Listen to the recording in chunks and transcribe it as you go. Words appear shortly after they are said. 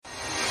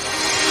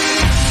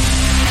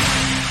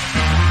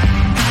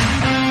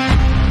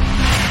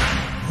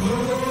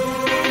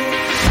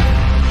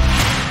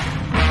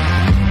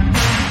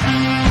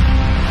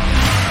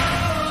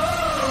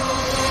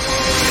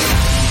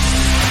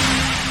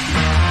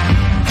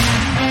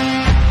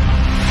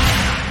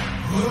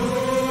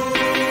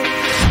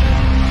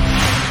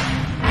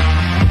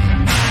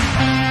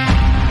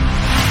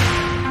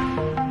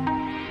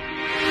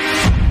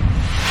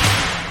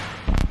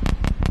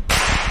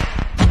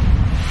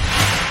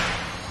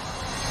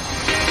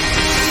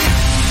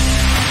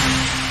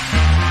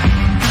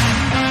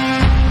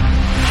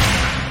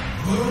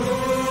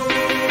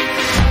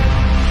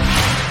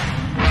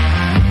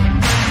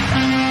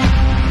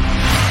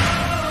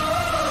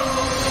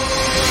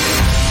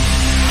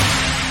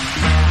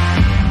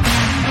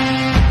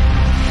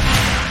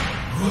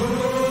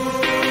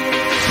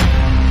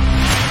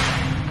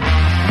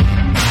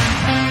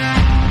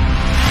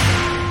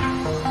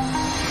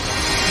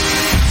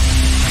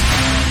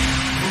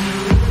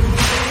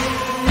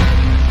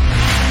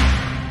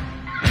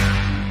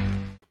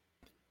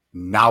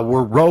Now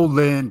we're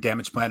rolling.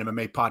 Damage Plan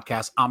MMA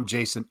podcast. I'm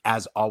Jason.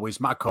 As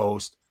always, my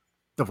co-host,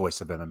 the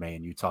voice of MMA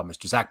in Utah,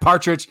 Mr. Zach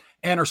Partridge.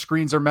 And our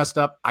screens are messed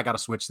up. I got to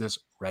switch this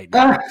right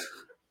now.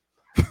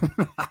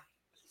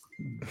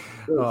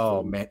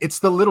 Oh, man. It's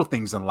the little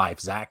things in life,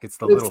 Zach. It's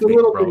the little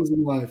things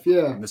in life,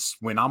 yeah.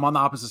 When I'm on the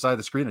opposite side of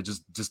the screen, it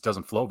just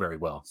doesn't flow very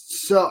well.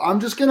 So I'm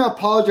just going to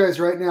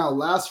apologize right now.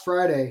 Last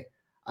Friday,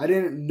 I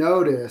didn't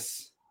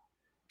notice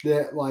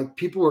that like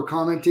people were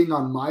commenting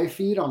on my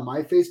feed on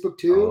my Facebook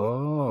too.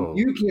 Oh,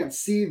 you can't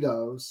see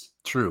those.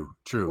 True.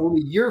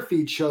 Only your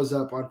feed shows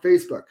up on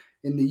Facebook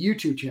in the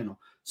YouTube channel.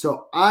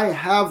 So I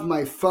have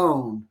my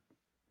phone,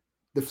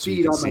 the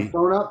feed on my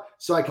phone up,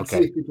 so I can see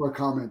if people are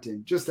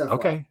commenting. Just that.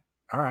 Okay.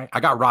 All right. I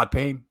got Rod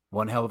Payne.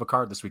 One hell of a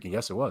card this weekend.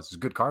 Yes, it was. It was a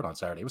good card on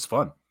Saturday. It was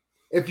fun.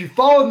 If you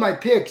followed my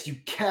picks, you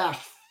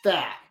cashed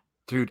fat.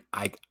 Dude,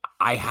 I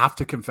have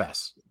to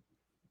confess,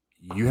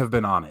 you have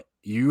been on it.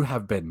 You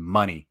have been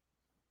money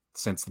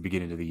since the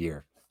beginning of the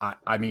year.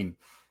 I mean,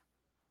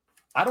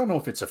 I don't know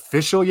if it's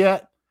official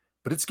yet,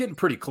 but it's getting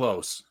pretty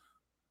close.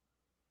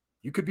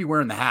 You could be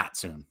wearing the hat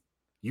soon.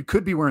 You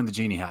could be wearing the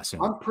genie hat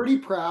soon. I'm pretty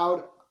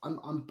proud.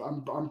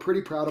 I'm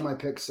pretty proud of my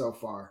picks so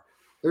far.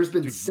 There's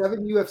been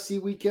 7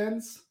 UFC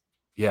weekends.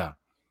 Yeah.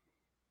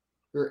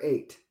 Or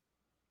 8.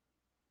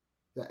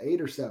 Yeah,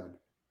 8 or 7.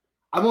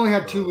 I've only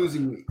had 2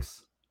 losing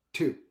weeks.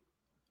 2.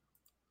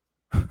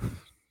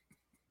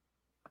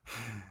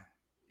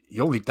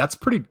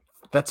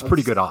 That's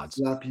pretty good odds.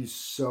 Slap you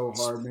so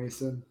hard,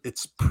 Mason.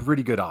 It's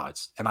pretty good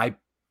odds. And I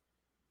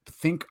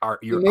think our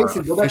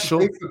official go back to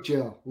Facebook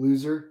jail,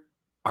 loser.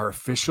 Our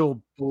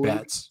official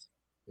bets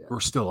we're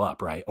still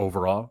up, right?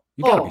 Overall.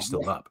 You gotta be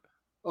still up.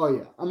 Oh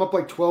yeah. I'm up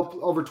like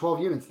over 12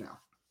 units now.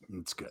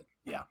 It's good.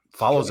 Yeah.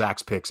 Follow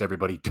Zach's picks,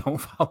 everybody. Don't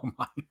follow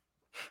mine.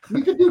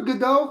 We could do good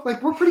though.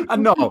 Like we're pretty.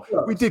 No,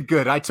 we did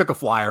good. I took a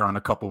flyer on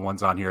a couple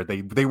ones on here.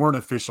 They weren't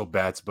official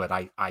bets, but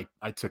I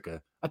took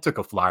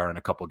a flyer on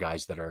a couple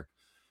guys that are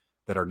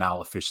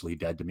now officially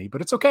dead to me.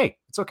 But it's okay.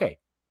 It's okay.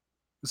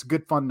 It's a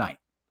good fun night.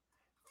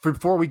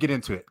 Before we get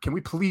into it, can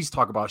we please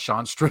talk about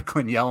Sean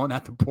Strickland yelling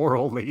at the poor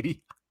old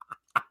lady?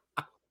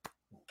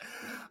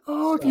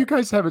 If you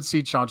guys haven't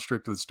seen Sean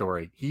Strickland's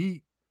story,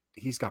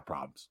 he's got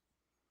problems.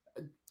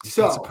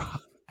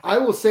 I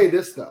will say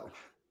this though.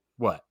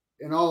 What?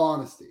 In all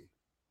honesty.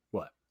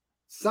 What?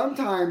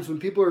 Sometimes when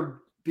people are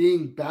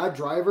being bad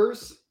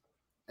drivers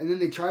and then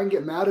they try and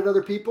get mad at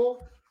other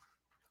people,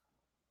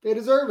 they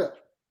deserve it.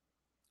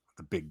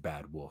 The big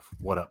bad wolf.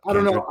 What up? I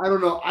don't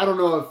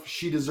know if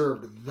she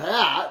deserved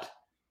that.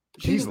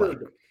 She's like,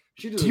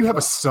 do you have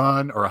a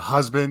son or a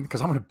husband?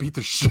 Because I'm going to beat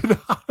the shit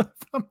out of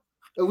them.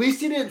 At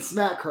least he didn't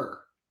smack her.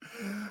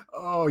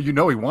 Oh, he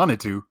wanted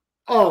to.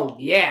 Oh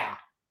yeah.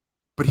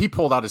 But he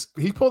pulled out his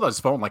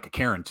phone like a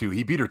Karen too.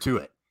 He beat her to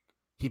it.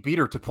 He beat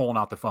her to pulling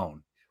out the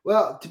phone.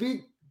 Well, to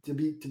be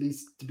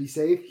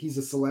safe, he's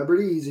a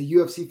celebrity. He's a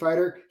UFC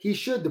fighter. He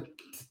should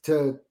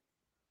to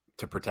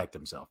protect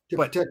himself.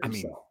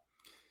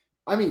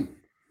 I mean,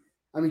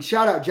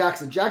 shout out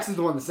Jackson. Jackson's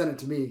the one that sent it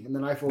to me, and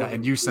then I forwarded.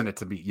 And you sent it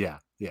to me. Yeah.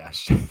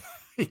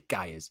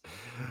 Guy is.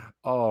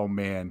 Oh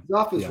man. He's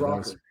off his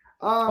rocker.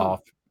 Off.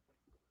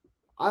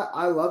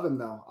 I love him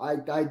though. I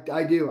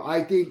do.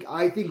 I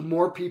think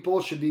more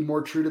people should be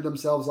more true to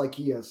themselves like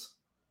he is.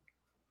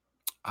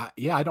 I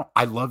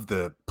love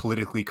the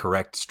politically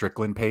correct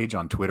Strickland page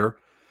on Twitter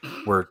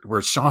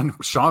where Sean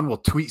will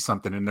tweet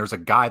something and there's a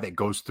guy that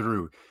goes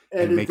through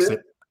and makes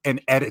it and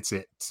edits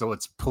it so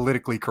it's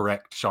politically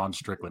correct Sean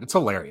Strickland. It's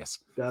hilarious.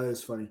 That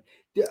is funny.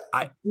 Yeah,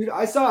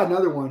 I saw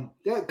another one.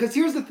 Yeah, because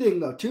here's the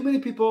thing though. Too many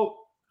people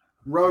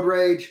road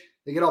rage,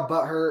 they get all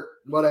butthurt,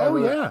 whatever.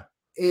 Oh yeah.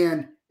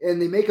 And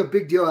they make a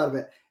big deal out of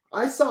it.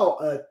 I saw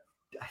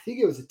I think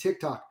it was a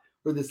TikTok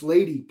where this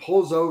lady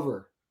pulls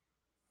over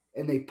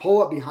and they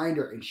pull up behind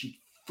her and she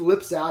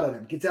flips out at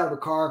him, gets out of her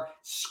car,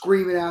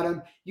 screaming at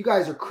him. You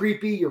guys are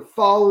creepy. You're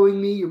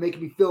following me. You're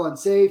making me feel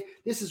unsafe.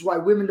 This is why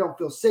women don't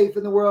feel safe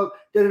in the world.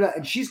 Da, da, da.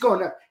 And she's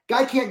going up.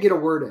 Guy can't get a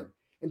word in.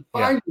 And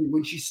finally,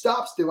 when she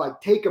stops to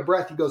like take a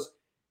breath, he goes,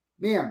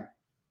 ma'am,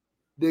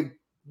 the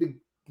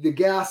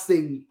gas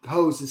thing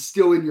hose is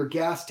still in your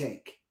gas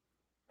tank.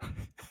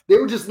 They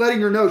were just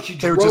letting her know.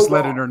 They were just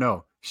letting her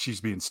know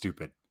she's being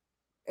stupid.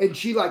 And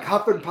she like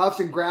huff and puffs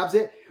and grabs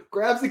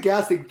the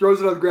gas thing,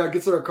 throws it on the ground,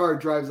 gets in her car,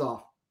 and drives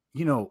off.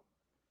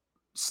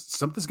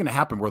 Something's going to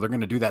happen where they're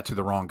going to do that to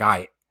the wrong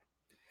guy.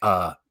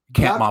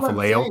 Kent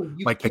Mafaleo,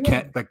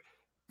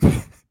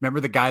 remember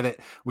the guy that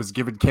was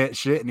giving Kent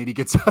shit and then he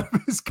gets out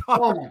of his car?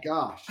 Oh my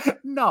gosh.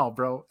 No,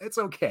 bro, it's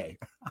okay.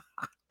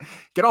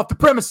 Get off the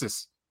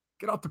premises.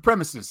 Get off the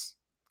premises.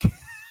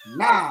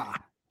 Nah.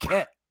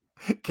 Kent,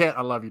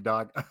 I love you,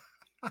 dog.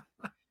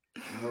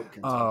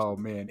 Oh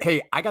man.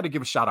 Hey, I got to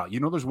give a shout out.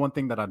 There's one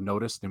thing that I've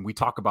noticed, and we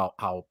talk about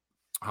how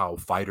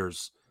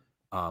fighters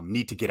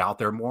need to get out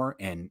there more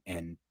and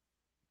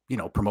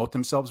promote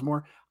themselves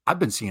more. I've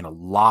been seeing a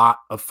lot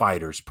of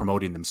fighters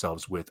promoting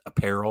themselves with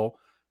apparel.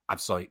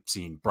 I've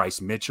seen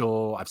Bryce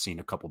Mitchell. I've seen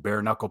a couple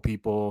bare knuckle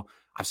people.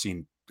 I've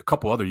seen a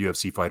couple other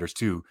UFC fighters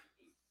too,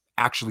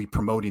 actually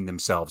promoting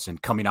themselves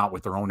and coming out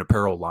with their own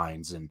apparel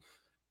lines and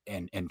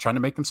trying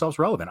to make themselves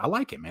relevant. I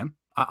like it, man.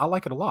 I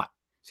like it a lot.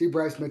 See,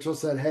 Bryce Mitchell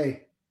said,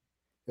 "Hey,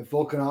 if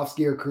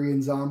Volkanovski or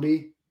Korean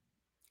Zombie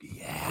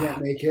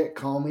can't make it,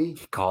 call me."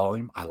 Call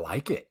him. I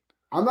like it.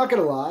 I'm not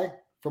gonna lie.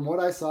 From what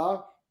I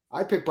saw,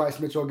 I'd pick Bryce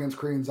Mitchell against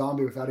Korean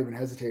Zombie without even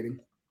hesitating.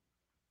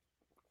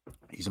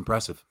 He's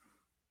impressive.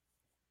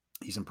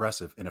 He's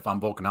impressive. And if I'm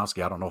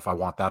Volkanovski, I don't know if I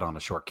want that on a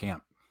short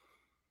camp.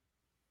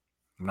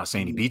 I'm not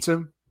saying he beats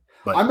him,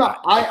 but I'm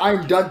not.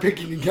 I'm done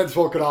picking against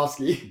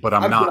Volkanovski. But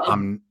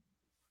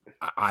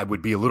I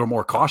would be a little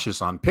more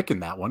cautious on picking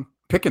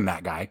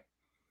that guy.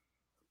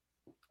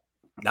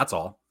 That's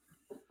all.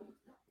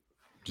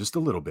 Just a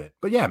little bit.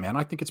 But yeah, man,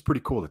 I think it's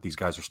pretty cool that these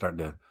guys are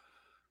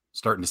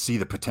starting to see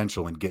the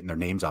potential in getting their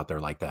names out there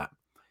like that.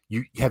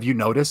 You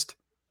noticed?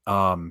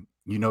 You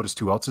noticed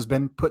who else has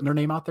been putting their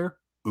name out there?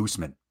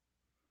 Usman.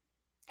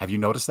 Have you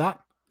noticed that?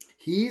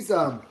 He's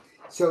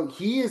so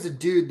he is a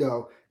dude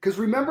though, because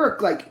remember,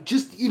 like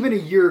just even a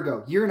year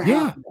and a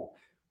half ago,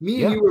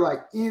 me and you were like,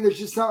 there's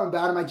just something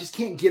about him. I just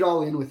can't get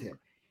all in with him.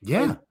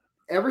 Yeah. And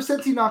ever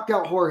since he knocked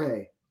out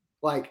Jorge,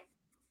 like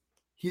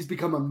he's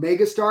become a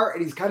megastar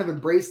and he's kind of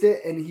embraced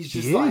it. And he's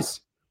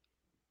just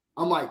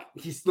I'm like,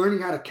 he's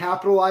learning how to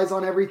capitalize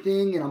on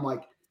everything. And I'm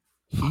like,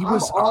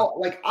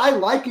 I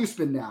like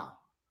Usman now.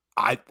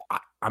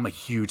 I'm a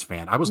huge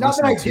fan. I was not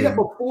that I listening did to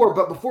it before,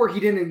 but before he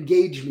didn't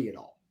engage me at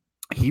all.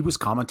 He was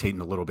commentating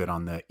a little bit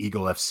on the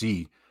Eagle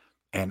FC,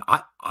 and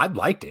I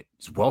liked it.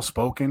 He's well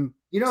spoken.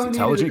 You know, he's an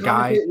intelligent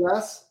guy.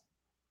 Less?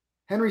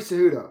 Henry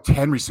Cejudo.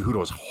 Henry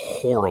Cejudo is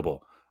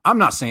horrible. I'm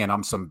not saying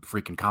I'm some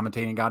freaking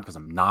commentating god because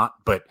I'm not,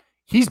 but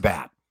he's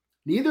bad.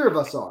 Neither of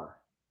us are.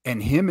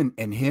 And him and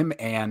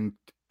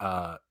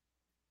Chael's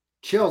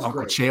Uncle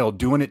great. Chael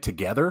doing it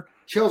together.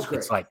 Chael's great.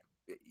 It's like,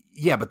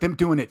 yeah, but them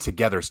doing it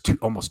together is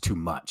almost too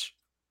much.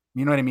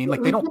 You know what I mean?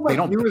 Like they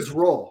don't do his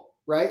role,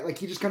 right? Like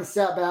he just kind of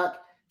sat back,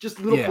 just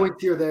little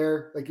points here or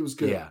there. Like it was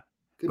good. Yeah.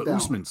 Good but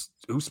balance.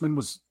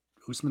 Usman's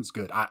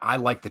good. I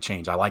like the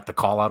change. I like the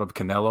call out of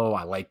Canelo.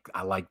 I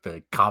like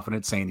the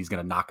confidence saying he's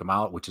going to knock him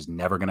out, which is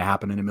never going to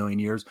happen in a million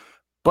years.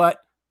 But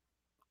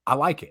I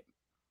like it.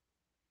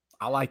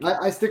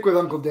 I stick with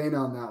Uncle Dana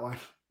on that one.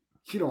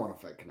 You don't want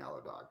to fight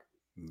Canelo, dog.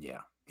 Yeah.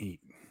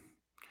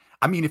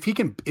 If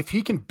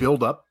he can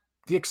build up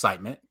the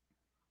excitement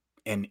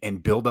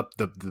and build up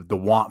the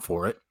want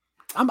for it,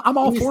 I'm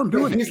all for him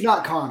doing it. He's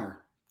not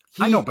Conor.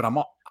 I know, but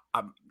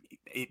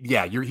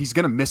he's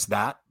going to miss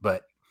that.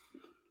 But,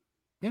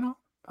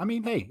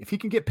 hey, if he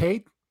can get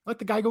paid, let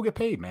the guy go get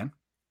paid, man.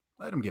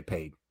 Let him get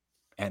paid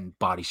and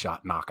body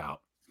shot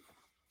knockout.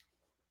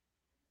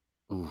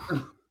 Ooh.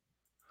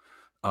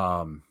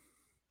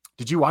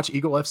 Did you watch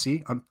Eagle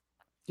FC?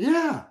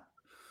 Yeah.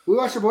 We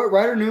watched your boy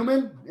Ryder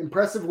Newman.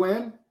 Impressive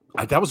win.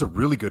 That was a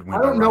really good win.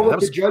 I don't know what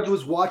the judge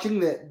was watching,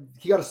 that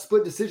he got a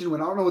split decision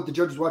win. I don't know what the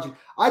judge was watching.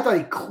 I thought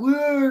he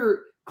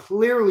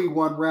clearly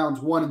won rounds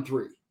 1 and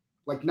 3.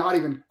 Like not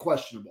even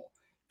questionable.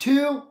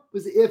 2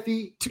 was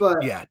iffy,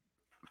 but yeah.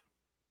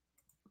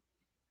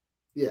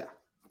 Yeah.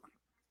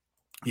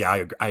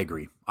 Yeah, I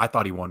agree. I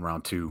thought he won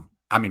round 2.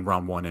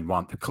 Round 1 and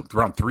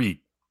round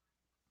 3.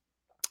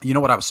 You know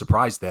what? I was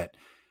surprised that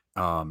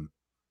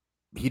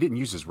he didn't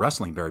use his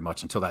wrestling very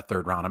much until that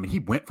 3rd round. He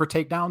went for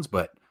takedowns,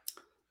 but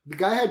the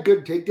guy had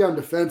good takedown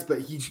defense,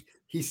 but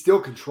he still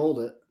controlled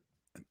it.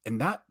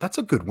 And that's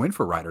a good win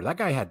for Ryder. That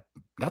guy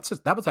that was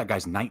that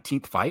guy's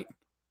 19th fight.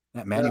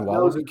 That Manny That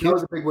Waller. was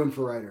a big win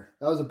for Ryder.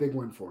 That was a big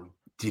win for him.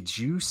 Did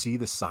you see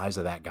the size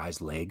of that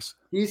guy's legs?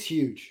 He's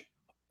huge.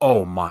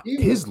 Oh my!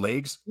 His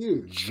legs,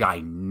 huge,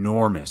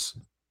 ginormous,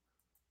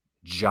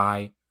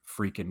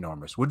 freaking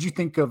enormous. What did you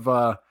think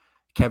of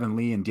Kevin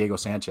Lee and Diego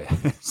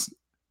Sanchez?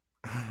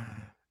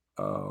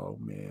 Oh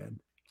man.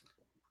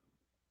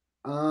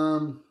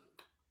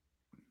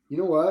 You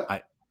know what?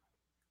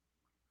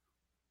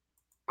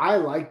 I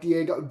like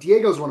Diego.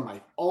 Diego's one of my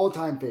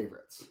all-time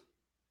favorites.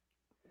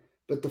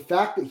 But the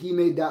fact that he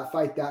made that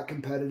fight that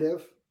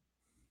competitive.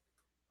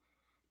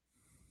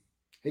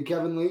 Hey,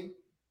 Kevin Lee.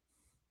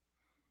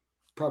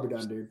 Probably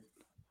done, dude.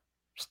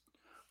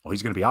 Well,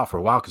 he's going to be out for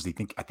a while because I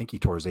think he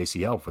tore his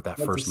ACL with that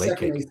first leg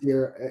kick.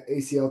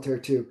 ACL tear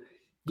too.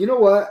 You know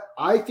what?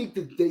 I think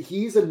that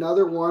he's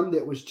another one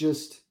that was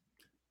just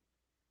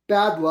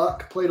bad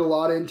luck. Played a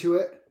lot into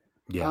it.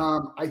 Yeah.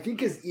 I think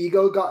his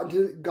ego got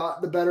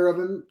the better of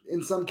him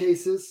in some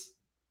cases.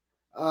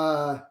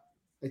 I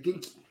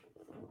think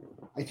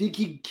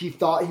he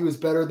thought he was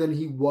better than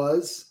he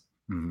was.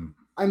 Mm-hmm.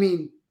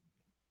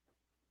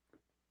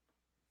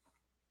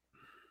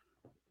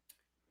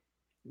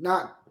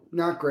 Not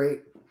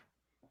great.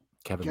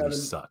 Kevin Lee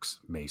sucks,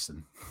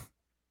 Mason.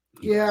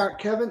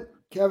 Kevin,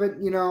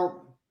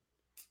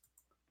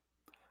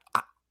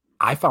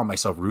 I found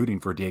myself rooting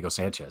for Diego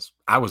Sanchez.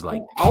 I was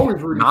like,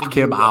 always rooting knock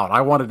him out.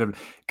 I wanted him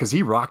because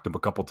he rocked him a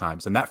couple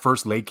times. And that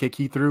first leg kick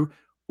he threw,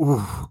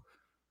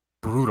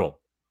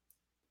 brutal.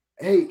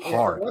 Hey,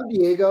 hard.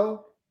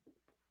 Diego,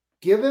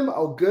 give him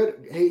a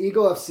good,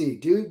 Eagle FC,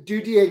 do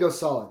Diego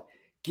solid.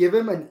 Give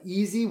him an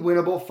easy,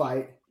 winnable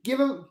fight. Give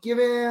him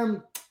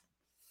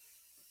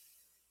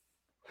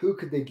Who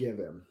could they give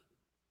him?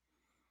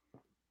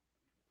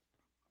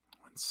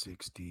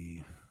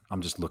 160.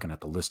 I'm just looking at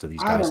the list of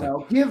these I guys.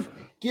 don't know.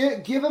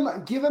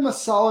 Give him a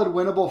solid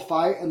winnable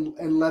fight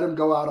and let him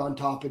go out on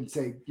top and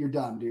say, "You're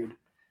done, dude."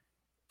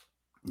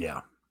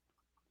 Yeah.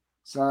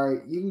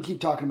 Sorry, you can keep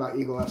talking about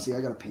Eagle FC.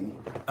 I gotta pee.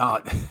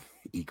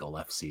 Eagle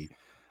FC.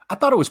 I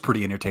thought it was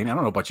pretty entertaining. I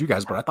don't know about you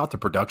guys, but I thought the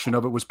production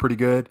of it was pretty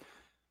good.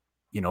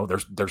 You know,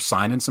 they're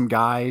signing some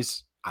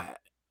guys. I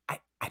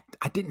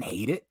didn't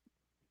hate it.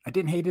 I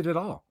didn't hate it at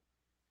all.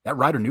 That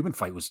Ryder Newman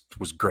fight was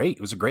great.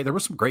 There were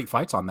some great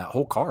fights on that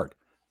whole card.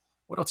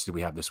 What else did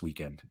we have this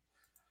weekend?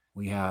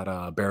 We had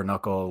Bare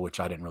Knuckle, which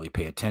I didn't really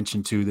pay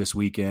attention to this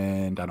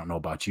weekend. I don't know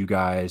about you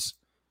guys,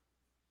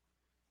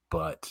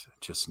 but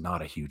just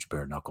not a huge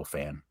Bare Knuckle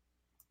fan.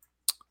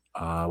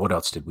 What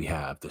else did we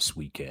have this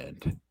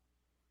weekend?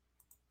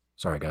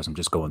 Sorry, guys, I'm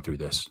just going through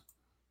this.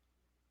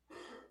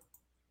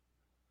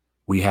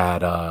 We had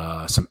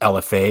some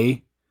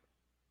LFA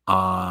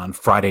on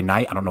Friday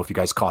night. I don't know if you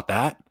guys caught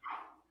that.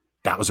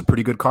 That was a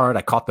pretty good card.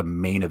 I caught the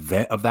main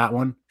event of that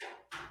one.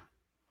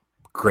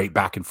 Great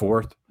back and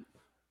forth.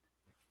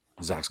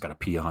 Zach's got to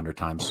pee 100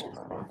 times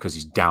because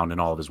he's down in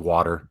all of his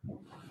water.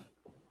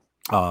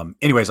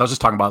 Anyways, I was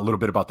just talking about a little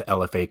bit about the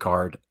LFA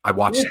card. I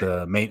watched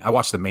the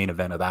main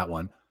event of that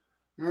one.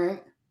 All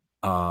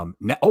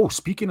right.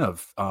 Speaking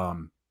of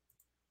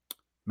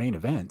main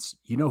events,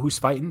 you know who's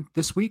fighting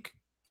this week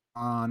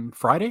on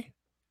Friday?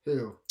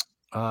 Who?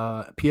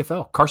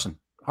 PFL, Carson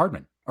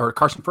Hardman or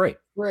Carson Frey.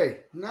 Frey.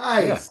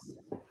 Nice.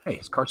 Yeah. Hey,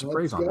 it's Carson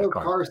Frey's on go, that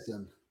card.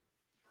 Carson.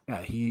 Yeah,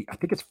 I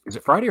think is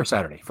it Friday or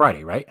Saturday?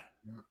 Friday, right?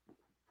 Yeah.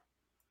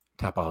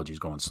 Tapology's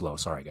going slow.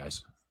 Sorry,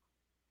 guys.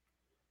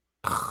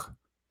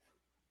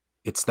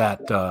 It's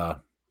that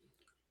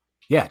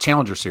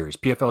Challenger Series,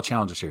 PFL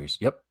Challenger Series.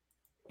 Yep.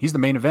 He's the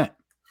main event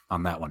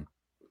on that one.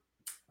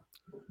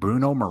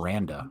 Bruno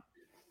Miranda.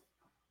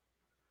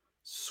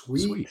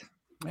 Sweet.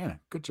 Man,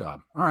 good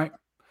job. All right.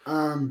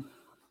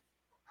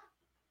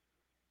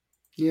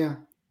 Yeah.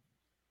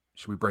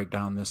 Should we break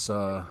down this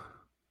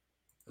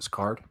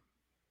card?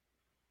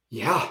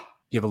 Yeah.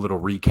 Give a little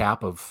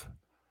recap of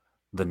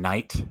the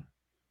night.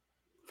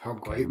 How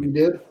great we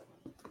did.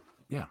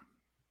 Yeah.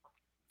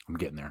 I'm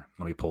getting there.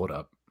 Let me pull it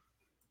up.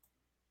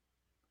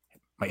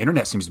 My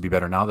internet seems to be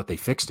better now that they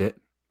fixed it.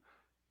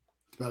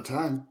 It's about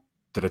time.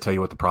 Did I tell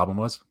you what the problem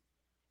was?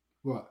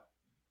 What?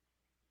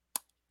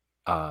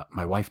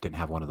 My wife didn't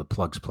have one of the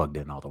plugs plugged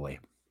in all the way.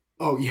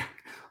 Oh yeah.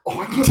 Oh,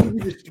 I can't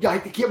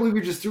believe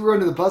you just threw her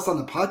under the bus on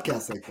the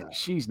podcast like that.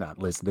 She's not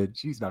listening.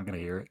 She's not going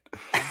to hear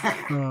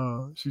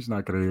it. She's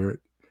not going to hear it.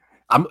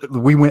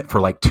 We went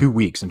for like 2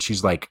 weeks, and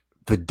she's like,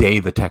 the day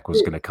the tech was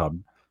going to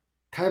come.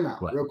 Time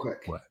out, real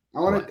quick. What?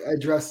 I want to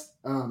address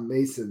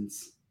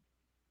Mason's.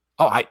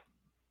 Oh,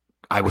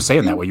 I was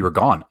saying that while you were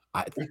gone.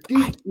 I think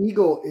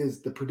Eagle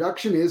the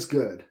production is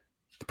good.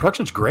 The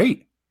production's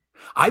great.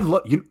 I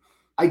love you.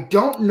 I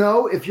don't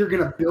know if you're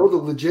going to build a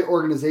legit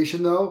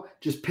organization, though,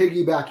 just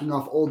piggybacking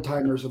off old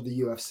timers of the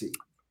UFC.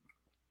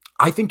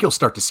 I think you'll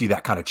start to see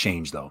that kind of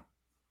change, though.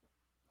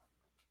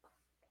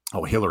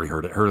 Oh, Hillary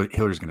heard it.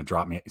 Hillary's going to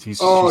drop me. She's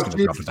going to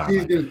drop it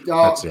down.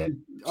 That's it.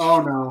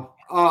 Oh, no.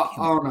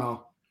 Oh,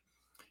 no.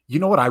 You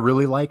know what I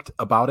really liked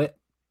about it?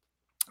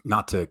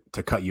 Not to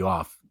cut you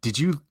off. Did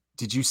you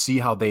see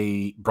how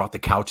they brought the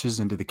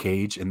couches into the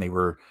cage and they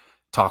were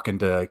talking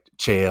to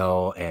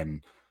Chael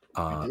and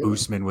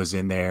Usman was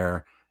in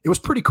there? It was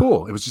pretty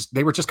cool. It was just,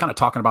 they were just kind of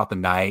talking about the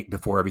night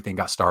before everything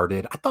got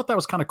started. I thought that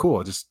was kind of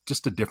cool.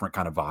 Just a different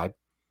kind of vibe.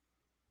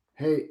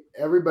 Hey,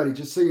 everybody,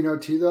 just so you know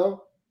too,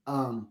 though,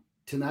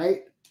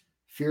 tonight,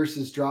 Fierce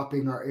is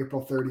dropping our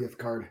April 30th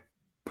card.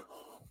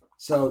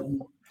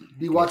 So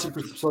be watching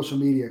for some social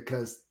media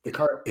because the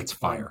card. It's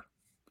fire.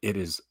 It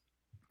is.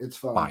 It's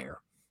fun. Fire.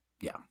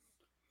 Yeah.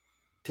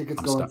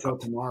 Tickets go until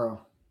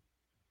tomorrow.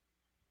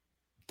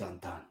 Dun.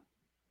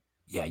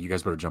 Yeah, you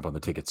guys better jump on the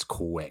tickets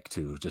quick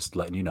too. Just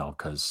letting you know,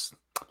 because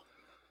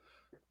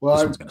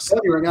I'm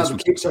telling you right now, the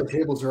cage side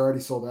tables are already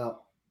sold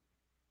out.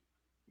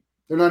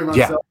 They're not even on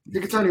sale.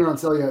 Tickets aren't even on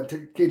sale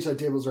yet. Cage side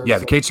tables are.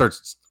 The cage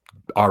side's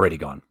already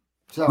gone.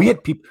 So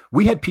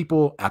we had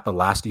people at the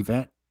last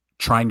event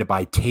trying to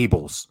buy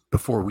tables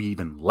before we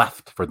even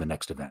left for the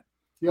next event.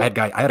 Yep.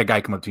 I had a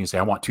guy come up to me and say,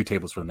 "I want 2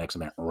 tables for the next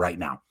event right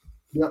now."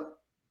 Yep.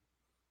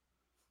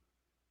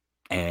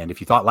 And if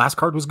you thought last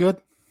card was good,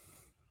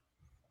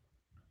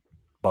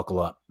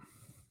 buckle up.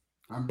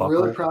 I'm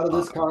really proud of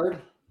this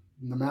card.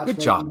 The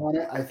matchmaking on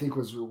it, I think,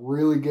 was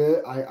really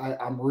good.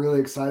 I'm really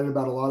excited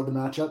about a lot of the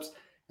matchups,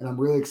 and I'm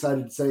really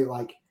excited to say,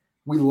 like,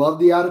 we love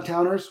the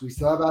out-of-towners. We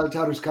still have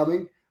out-of-towners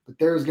coming, but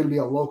there's going to be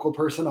a local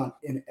person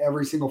in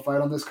every single fight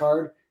on this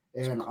card,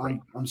 and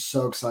I'm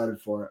so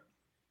excited for it.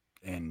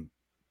 And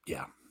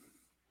yeah,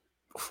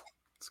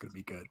 it's going to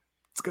be good.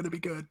 It's going to be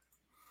good.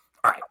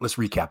 All right, let's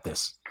recap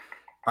this.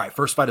 All right,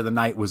 first fight of the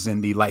night was in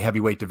the light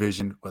heavyweight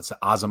division. It's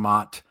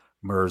Azamat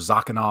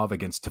Murzakanov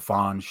against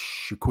Tufan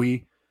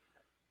Shukui.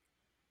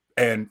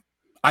 And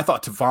I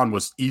thought Tufan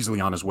was easily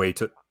on his way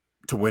to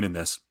winning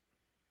this.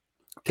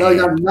 Till he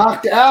got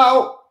knocked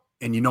out.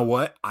 And you know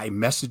what? I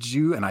messaged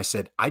you and I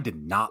said I did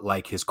not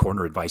like his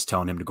corner advice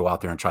telling him to go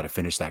out there and try to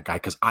finish that guy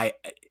because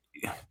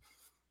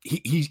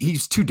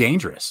he's too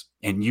dangerous,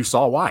 and you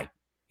saw why.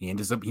 He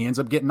ends up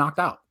getting knocked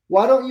out.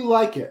 Why don't you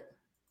like it?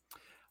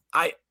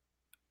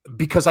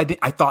 Because I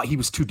thought he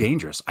was too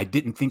dangerous. I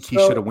didn't think he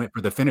should have went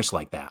for the finish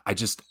like that.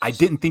 I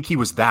didn't think he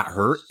was that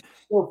hurt.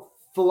 Well,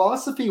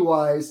 philosophy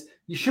wise,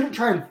 you shouldn't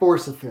try and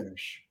force a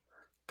finish,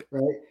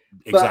 right?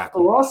 Exactly. But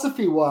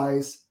philosophy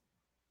wise,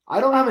 I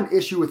don't have an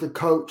issue with a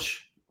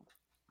coach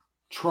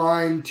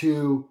trying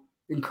to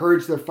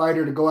encourage their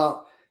fighter to go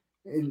out,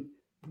 and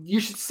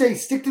you should say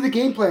stick to the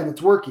game plan.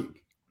 It's working,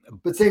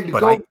 but saying to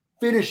go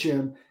finish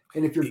him,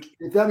 and if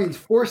that means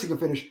forcing a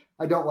finish,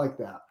 I don't like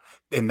that.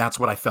 And that's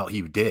what I felt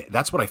he did.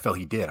 That's what I felt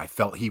he did. I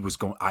felt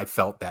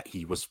that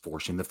he was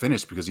forcing the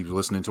finish because he was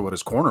listening to what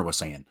his corner was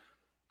saying.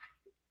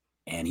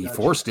 And he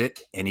forced it,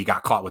 and he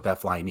got caught with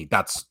that flying knee.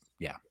 That's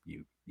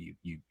you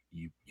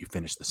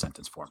finished the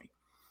sentence for me.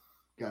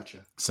 Gotcha.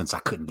 Since I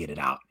couldn't get it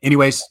out.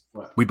 Anyways,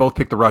 we both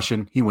picked the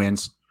Russian. He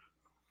wins.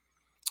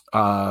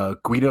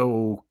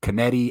 Guido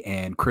Canetti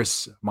and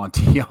Chris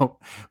Montillo.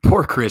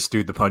 Poor Chris,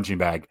 dude, the punching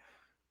bag.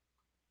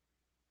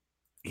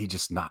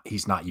 He's not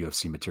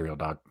UFC material,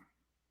 dog.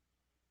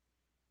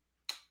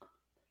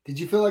 Did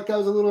you feel like that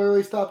was a little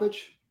early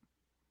stoppage?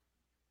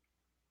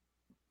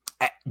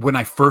 When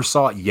I first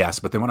saw it, yes.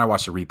 But then when I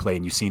watched the replay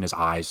and you seen his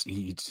eyes,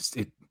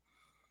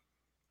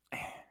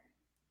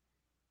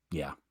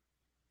 yeah.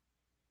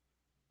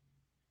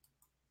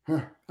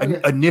 Huh.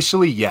 Okay.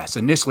 Initially, yes.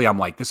 Initially, I'm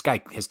like, this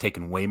guy has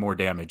taken way more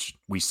damage.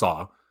 We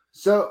saw.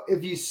 So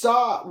if you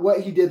saw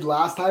what he did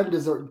last time, do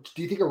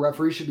you think a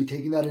referee should be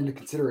taking that into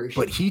consideration?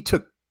 But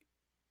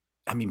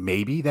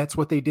maybe that's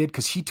what they did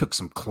because he took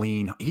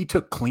clean,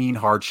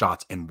 hard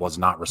shots and was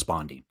not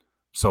responding.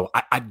 So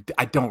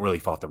I don't really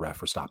fault the ref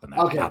for stopping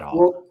that at all.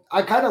 Well,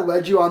 I kind of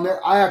led you on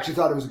there. I actually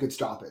thought it was a good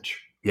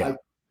stoppage. Yeah.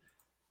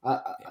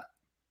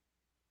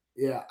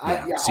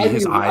 See,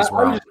 his eyes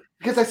were out.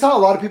 Because I saw a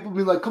lot of people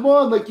be like, come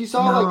on, like you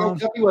saw like how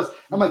tough he was.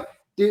 I'm like,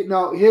 dude,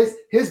 no,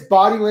 his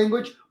body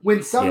language,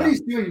 when somebody's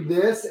doing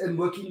this and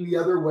looking the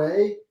other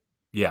way,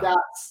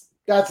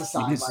 that's a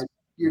sign. Like,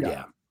 you're done.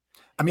 Yeah.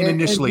 I mean,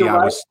 initially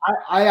I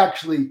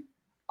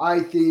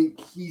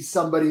think he's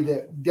somebody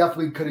that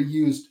definitely could have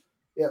used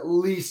at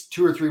least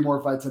 2 or 3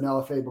 more fights in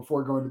LFA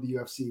before going to the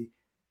UFC.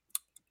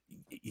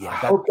 Yeah. I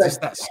hope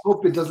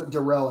it doesn't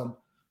derail him.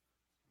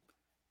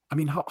 I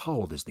mean, how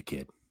old is the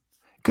kid?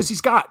 Because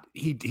he's got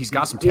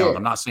some talent.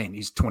 I'm not saying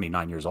he's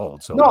 29 years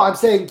old. So no, I'm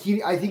saying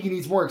I think he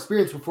needs more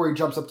experience before he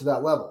jumps up to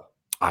that level.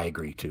 I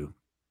agree too.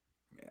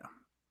 Yeah.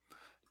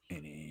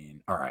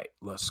 All right,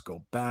 let's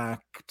go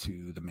back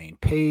to the main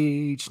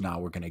page. Now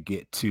we're going to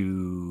get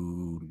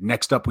to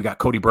next up. We got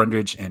Cody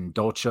Brundage and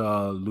Dolce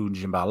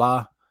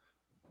Lugiabala.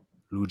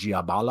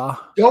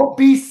 Don't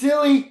be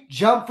silly.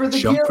 Jump for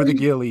the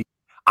ghillie.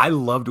 I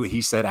loved what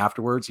he said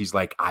afterwards. He's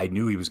like, I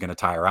knew he was going to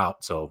tire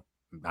out, so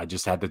I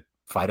just had to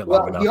fight it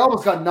long enough. He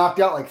almost got knocked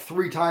out like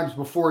 3 times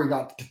before he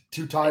got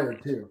too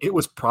tired too. It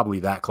was probably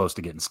that close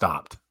to getting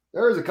stopped.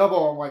 There was a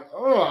couple I'm like,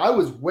 oh, I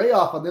was way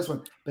off on this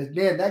one. But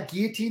man, that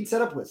guillotine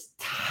setup was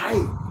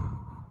tight.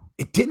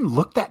 It didn't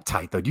look that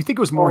tight though. Do you think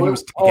it was more he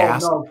was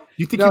gassed? No. Do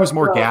you think he was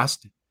more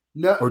gassed?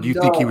 No. Or do you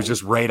think he was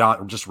just right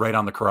on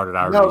the carotid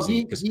artery? No,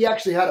 he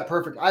actually had it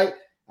perfect. I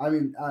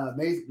mean,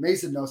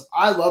 Mason knows.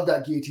 I love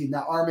that guillotine,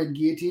 that arm-in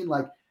guillotine.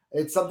 Like,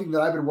 it's something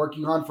that I've been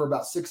working on for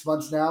about 6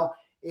 months now.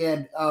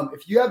 And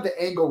if you have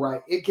the angle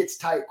right, it gets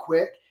tight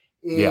quick.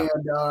 And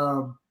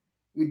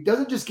it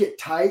doesn't just get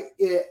tight.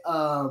 It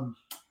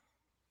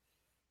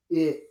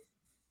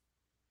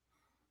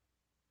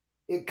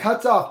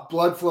cuts off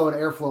blood flow and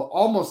airflow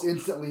almost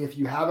instantly if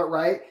you have it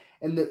right.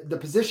 And the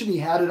position he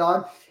had it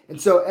on. And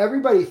so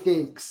everybody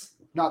thinks,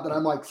 not that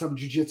I'm like some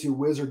jiu-jitsu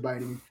wizard by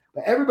any means,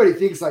 but everybody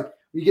thinks like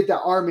when you get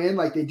that arm in,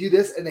 like they do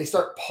this and they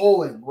start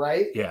pulling,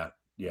 right? Yeah.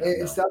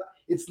 And stuff.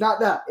 It's not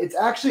that. It's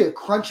actually a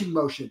crunching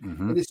motion.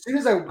 Mm-hmm. And as soon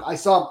as I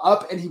saw him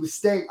up and he was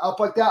staying up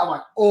like that, I'm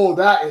like, oh,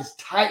 that is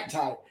tight.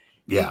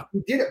 Yeah.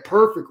 He did it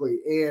perfectly.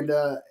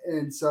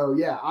 And so,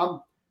 yeah,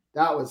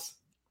 that was.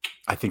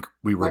 I think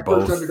we were my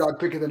both first underdog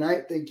pick of the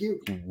night. Thank you.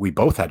 We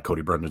both had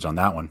Cody Brundage on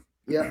that one.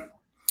 Yeah.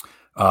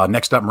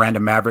 Next up, Miranda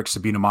Maverick,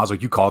 Sabina Mazo.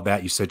 You called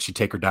that. You said she'd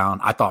take her down.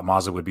 I thought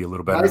Mazo would be a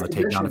little better on the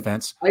takedown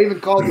defense. I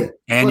even called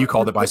it. And you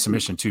called it by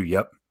submission too.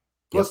 Yep.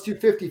 Plus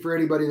 250 for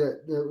anybody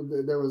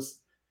that was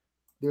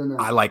doing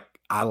that.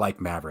 I like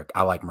Maverick.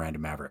 I like Miranda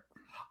Maverick.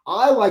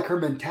 I like her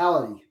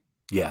mentality.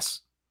 Yes.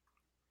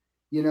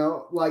 You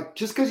know, like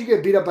just because you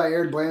get beat up by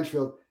Erin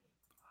Blanchfield.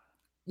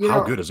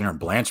 How good is Erin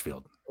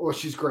Blanchfield? Well,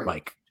 she's great.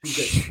 Like,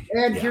 she's great.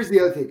 And here's the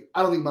other thing.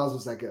 I don't think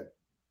Mazo's that good.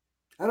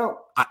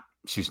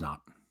 She's not.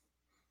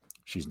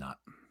 She's not.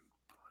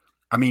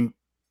 I mean,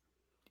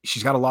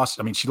 she's got a loss.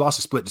 I mean, she lost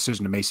a split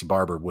decision to Macy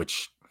Barber,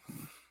 which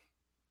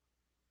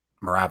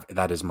Maverick.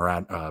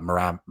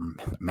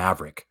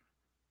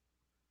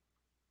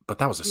 But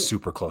that was a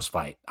super close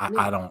fight.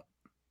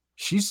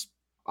 She's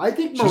I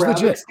think She's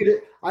legit.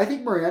 I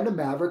think Miranda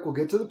Maverick will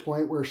get to the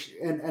point where,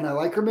 and I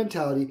like her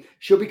mentality.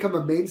 She'll become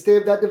a mainstay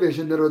of that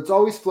division. That it's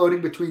always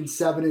floating between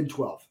 7 and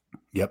 12.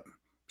 Yep.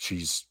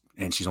 She's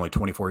only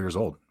 24 years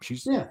old.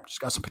 She's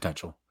got some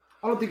potential.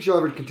 I don't think she'll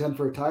ever contend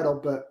for a title,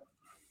 but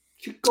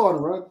she could go on a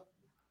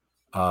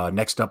run.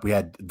 Next up, we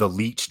had the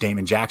Leech,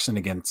 Damon Jackson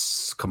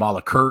against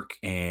Kamala Kirk,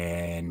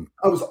 and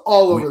I was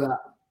all over that.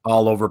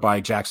 All over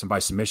by Jackson by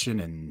submission,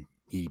 and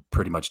he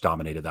pretty much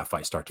dominated that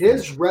fight start to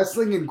finish. His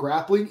wrestling and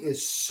grappling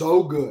is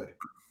so good.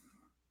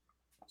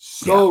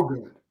 So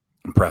good.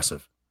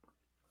 Impressive.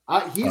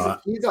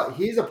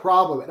 He's a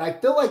problem. And I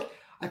feel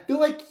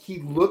like he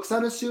looks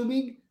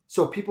unassuming,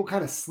 so people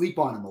kind of sleep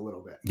on him a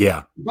little bit.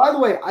 Yeah. By the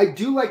way, I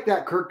do like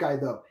that Kirk guy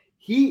though.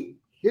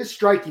 His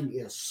striking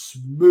is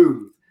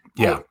smooth.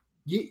 Yeah.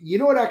 You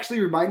know what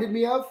actually reminded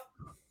me of?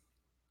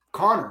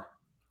 Connor.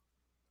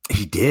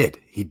 He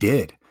did.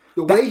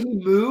 The way he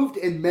moved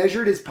and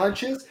measured his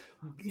punches.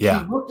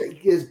 Yeah. He looked at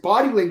his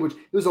body language.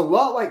 It was a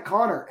lot like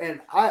Connor. And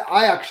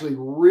I actually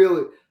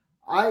really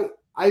I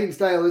think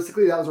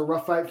stylistically that was a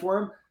rough fight for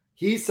him.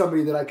 He's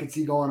somebody that I could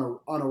see going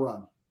on a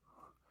run.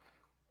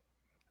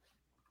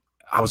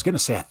 I was going to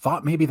say, I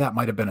thought maybe that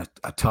might have been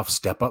a tough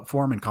step up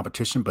for him in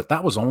competition, but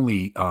that was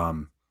only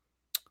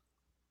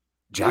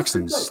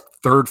Jackson's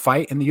third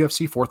fight in the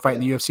UFC, fourth fight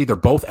in the UFC. They're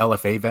both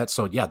LFA vets.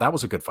 So yeah, that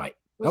was a good fight.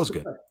 That was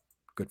good.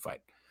 Good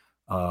fight.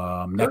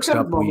 Next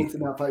up, moments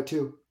in that fight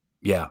too.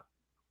 Yeah.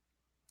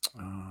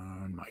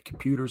 My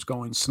computer's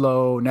going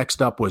slow.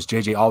 Next up was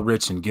JJ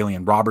Aldrich and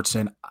Gillian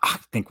Robertson. I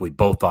think we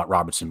both thought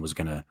Robertson was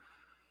going to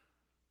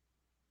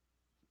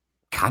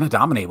kind of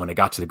dominate when it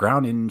got to the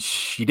ground, and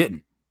she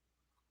didn't.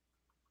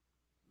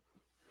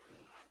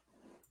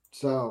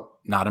 So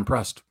not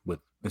impressed with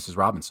Mrs.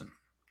 Robinson.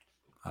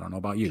 I don't know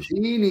about you.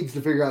 She needs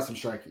to figure out some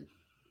striking.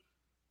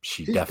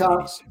 She's definitely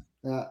needs to.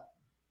 Yeah.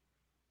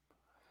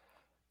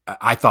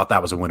 I thought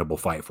that was a winnable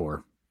fight for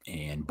her,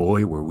 and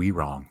boy, were we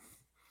wrong.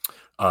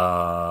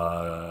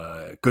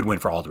 Good win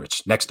for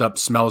Aldrich. Next up,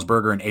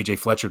 Smellsberger and AJ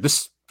Fletcher.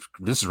 This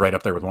is right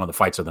up there with one of the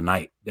fights of the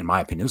night, in my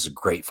opinion. This is a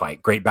great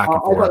fight. Great back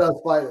and forth.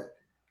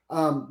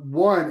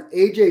 One,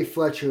 AJ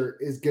Fletcher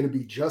is going to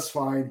be just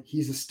fine.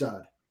 He's a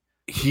stud.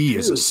 He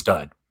is a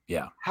stud.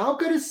 Yeah. How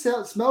good is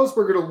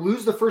Smellsberger to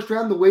lose the first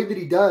round the way that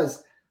he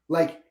does?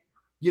 Like,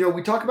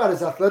 we talk about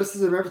his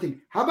athleticism and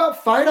everything. How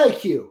about fight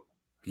IQ?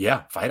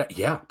 Yeah,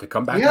 to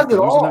come back. He has it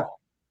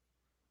all.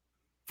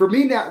 For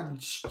me now,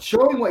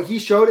 showing what he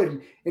showed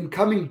and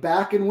coming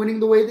back and winning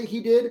the way that he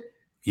did,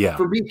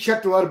 for me,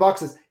 checked a lot of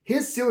boxes.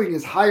 His ceiling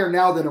is higher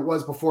now than it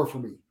was before for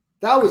me.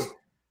 That was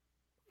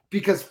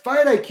because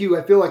fight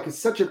IQ, I feel like, is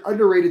such an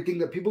underrated thing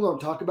that people don't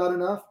talk about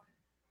enough.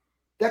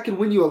 That can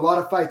win you a lot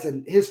of fights,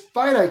 and his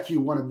fight IQ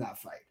won him that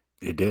fight.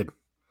 It did.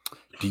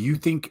 Do you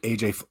think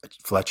AJ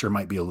Fletcher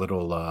might be a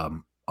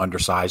little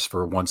undersized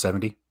for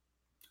 170?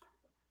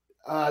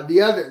 I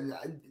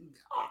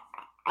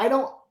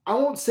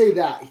won't say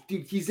that.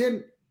 Dude,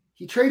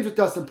 he trains with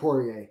Dustin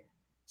Poirier.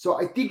 So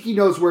I think he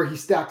knows where he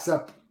stacks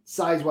up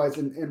size-wise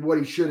and what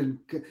he should. And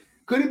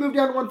could he move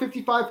down to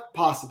 155?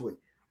 Possibly.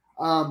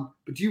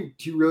 But do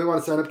you really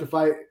want to sign up to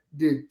fight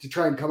to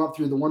try and come up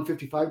through the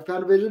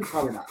 155-pound division?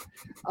 Probably not.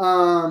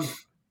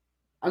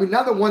 I mean,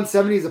 not that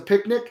 170 is a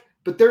picnic,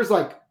 but there's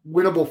like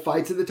winnable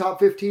fights in the top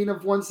 15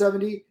 of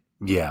 170.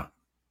 Yeah.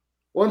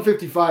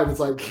 155 is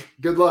like,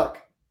 good luck.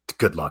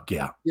 Good luck,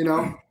 yeah.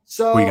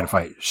 So who are you going to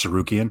fight?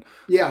 Sarukian?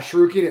 Yeah,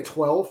 Sarukian at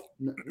 12.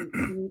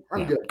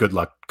 I'm good. Good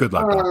luck.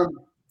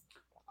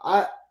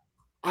 I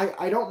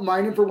don't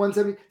mind him for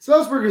 170.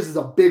 Smellsberger's is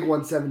a big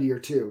 170 or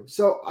two.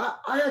 So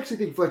I actually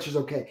think Fletcher's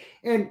okay.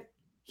 And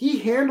he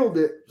handled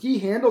it. He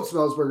handled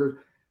Smellsberger.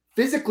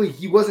 Physically,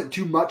 he wasn't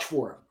too much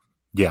for him.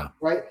 Yeah.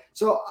 Right?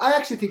 So I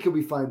actually think he'll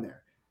be fine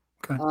there.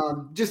 Okay.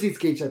 Just needs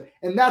cage time.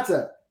 And that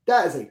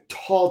is a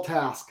tall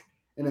task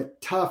and a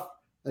tough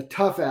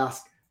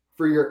ask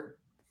for your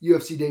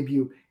UFC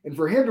debut. And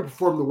for him to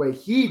perform the way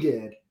he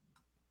did,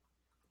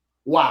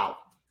 wow.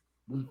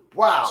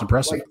 It's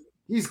impressive. Like,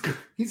 he's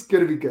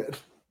going to be good.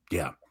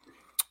 Yeah.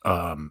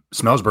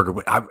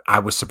 Smellsberger, I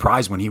was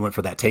surprised when he went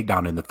for that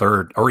takedown in the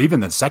third, or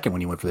even the second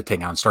when he went for the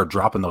takedown and started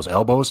dropping those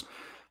elbows.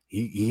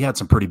 He had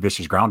some pretty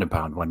vicious ground and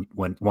pound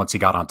once he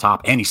got on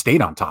top, and he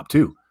stayed on top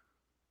too.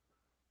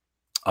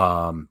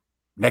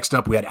 Next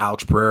up, we had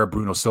Alex Pereira,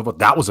 Bruno Silva.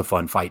 That was a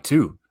fun fight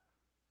too.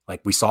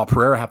 Like, we saw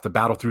Pereira have to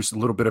battle through a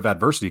little bit of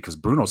adversity because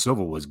Bruno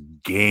Silva was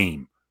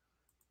game.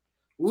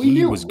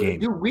 He was game.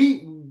 Dude,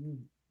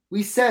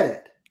 we said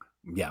it.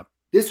 Yeah.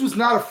 This was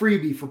not a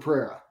freebie for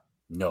Pereira.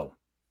 No,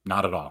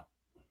 not at all.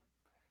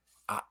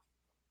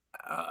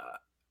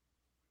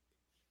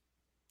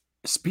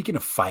 Speaking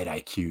of fight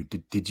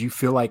IQ, did you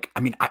feel like,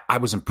 I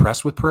was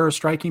impressed with Pereira's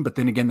striking, but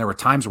then again, there were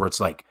times where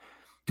it's like,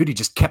 dude, he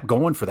just kept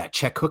going for that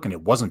check hook and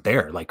it wasn't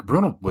there. Like,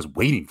 Bruno was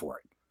waiting for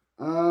it.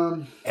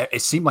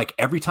 It seemed like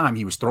every time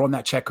he was throwing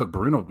that check hook,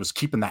 Bruno was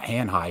keeping that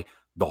hand high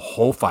the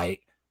whole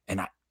fight.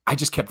 And I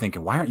just kept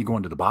thinking, why aren't you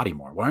going to the body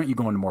more? Why aren't you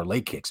going to more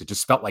leg kicks? It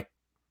just felt like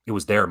it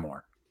was there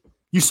more.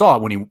 You saw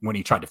it when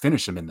he tried to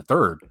finish him in the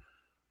third,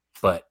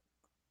 but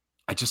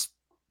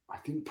I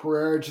think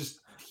Pereira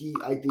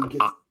I think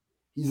he's a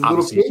little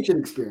Obviously, cage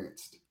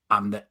inexperienced.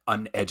 I'm the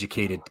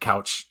uneducated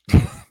couch,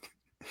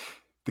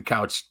 the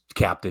couch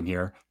captain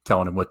here,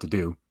 telling him what to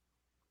do.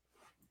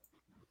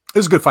 It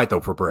was a good fight though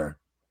for Pereira.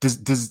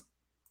 Is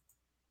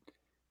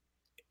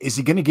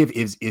he going to give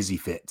Izzy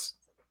fits?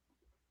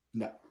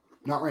 No,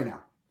 not right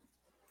now.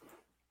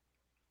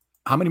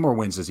 How many more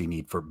wins does he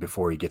need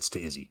before he gets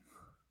to Izzy?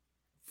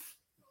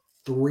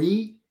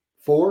 3,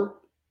 4.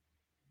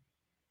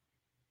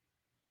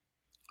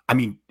 I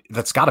mean,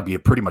 that's got to be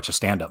pretty much a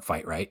stand-up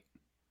fight, right?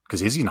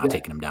 Because Izzy's not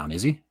taking him down,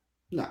 is he?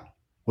 No.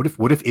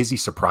 What if Izzy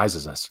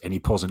surprises us and he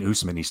pulls an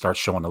Usman and he starts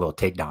showing a little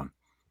takedown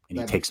and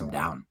he takes him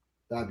down?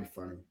 That'd be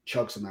funny.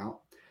 Chokes him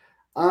out.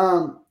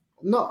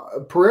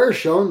 No, Pereira's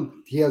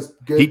shown he has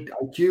good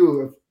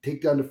IQ of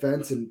takedown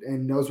defense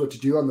and knows what to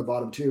do on the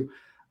bottom too.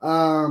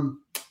 The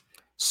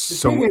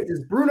thing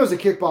is Bruno's a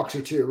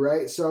kickboxer too,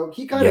 right? So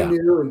he kind of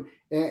knew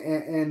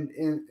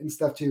and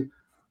stuff too.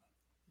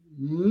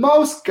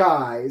 Most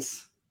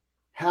guys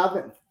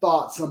haven't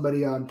fought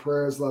somebody on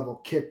Pereira's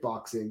level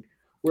kickboxing,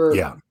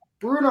 where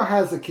Bruno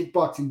has a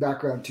kickboxing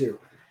background too.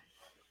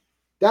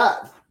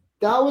 I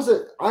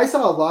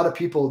saw a lot of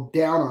people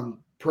down on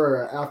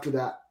Pereira after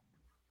that.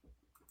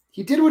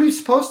 He did what he was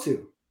supposed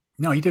to.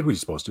 No, he did what he was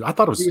supposed to. I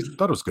thought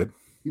it was good.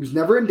 He was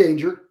never in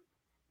danger.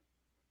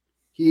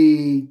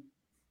 He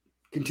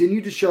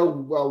continued to show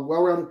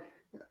well-rounded.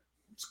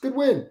 It's a good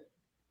win.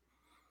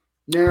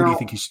 Now,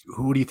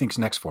 who do you think's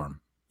next for him?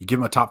 You give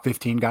him a top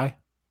 15 guy?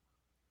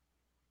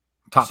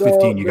 Top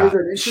 15 you got.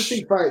 There's an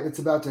interesting fight that's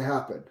about to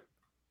happen.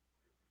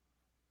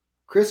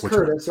 Chris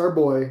Curtis, our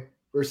boy,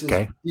 versus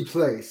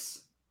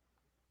Duplessis.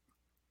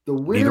 The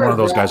winner Neither one of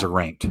those guys are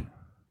ranked.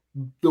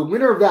 The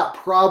winner of that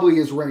probably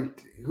is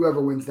ranked, whoever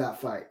wins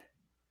that fight.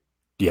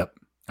 Yep,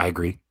 I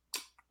agree.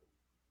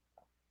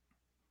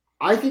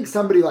 I think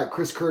somebody like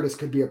Chris Curtis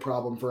could be a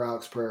problem for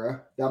Alex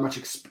Pereira. That much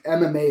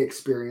MMA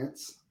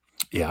experience.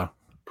 Yeah.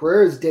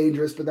 Pereira is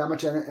dangerous, but that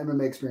much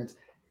MMA experience.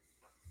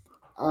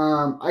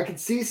 I could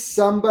see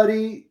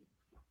somebody.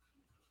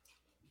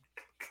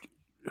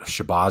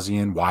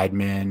 Shabazian,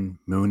 Weidman,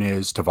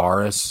 Muniz,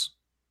 Tavares,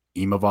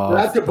 Imavov.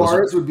 That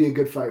Tavares would be a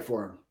good fight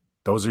for him.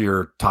 Those are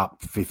your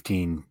top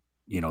 15,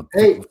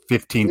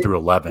 15 through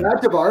 11.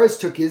 That Tavares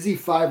took Izzy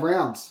 5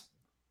 rounds.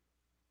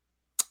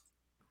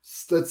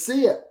 Let's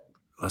see it.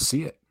 Let's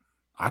see it.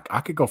 I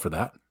could go for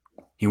that.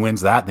 He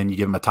wins that, then you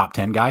give him a top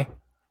 10 guy?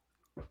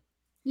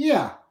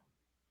 Yeah.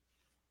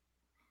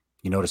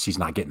 You notice he's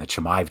not getting the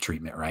Chimaev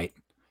treatment, right?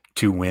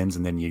 2 wins,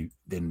 and then you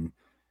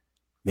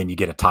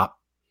get a top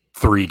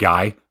 3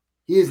 guy.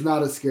 He is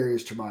not as scary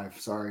as Chimaev.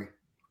 Sorry.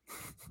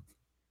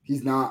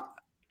 He's not.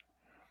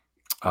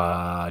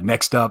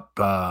 Next up,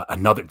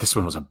 this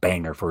one was a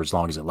banger for as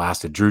long as it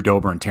lasted. Drew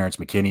Dober and Terrence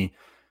McKinney.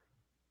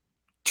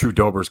 Drew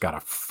Dober's got a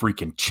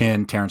freaking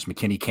chin. Terrence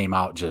McKinney came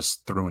out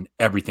just throwing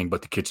everything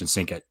but the kitchen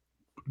sink at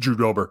Drew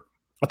Dober.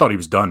 I thought he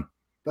was done.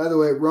 By the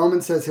way,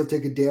 Roman says he'll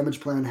take a damage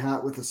plan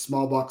hat with a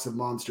small box of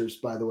monsters,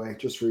 by the way,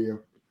 just for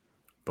you.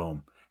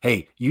 Boom.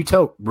 Hey, you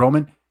tell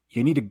Roman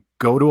you need to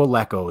go to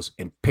Aleco's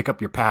and pick up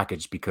your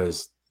package,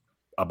 because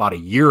about a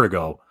year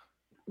ago,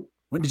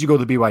 when did you go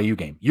to the BYU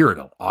game? Year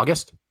ago.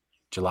 August?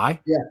 July?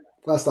 Yeah,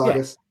 last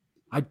August.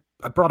 I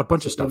brought a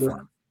bunch of stuff for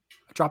him.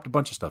 I dropped a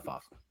bunch of stuff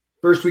off.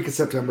 First week of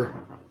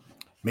September.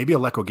 Maybe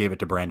Aleco gave it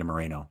to Brandon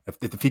Moreno.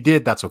 If he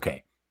did, that's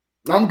okay.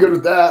 I'm good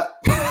with that.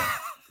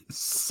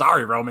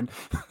 Sorry, Roman.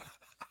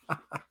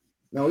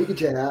 No, we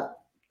get you a hat.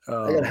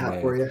 I got a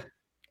hat for you.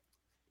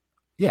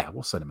 Yeah,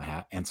 we'll send him a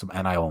hat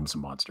and I owe him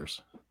some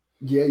monsters.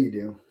 Yeah, you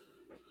do.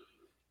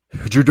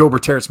 Drew Dober,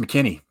 Terrence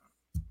McKinney.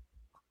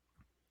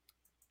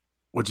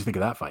 What'd you think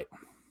of that fight?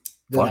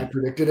 Then I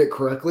predicted it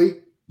correctly.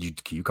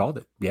 You called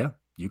it. Yeah,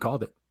 you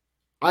called it.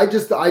 I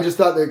just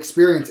thought the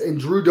experience and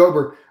Drew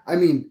Dober. I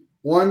mean,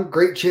 one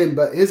great chin,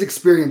 but his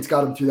experience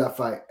got him through that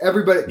fight.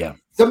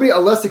 Somebody a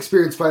less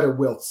experienced fighter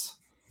wilts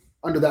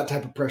under that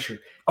type of pressure.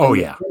 Oh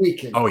yeah.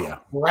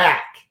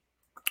 Crack.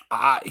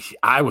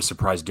 I was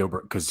surprised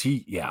Dober, because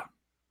he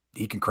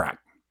can crack.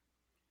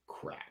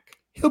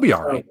 He'll be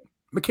all right.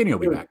 McKinney will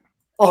be back.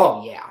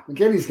 Oh yeah,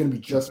 McKinney's gonna be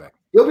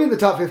he'll be in the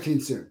top 15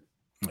 soon.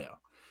 Yeah.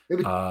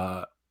 Maybe.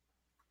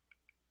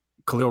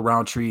 Khalil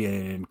Roundtree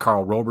and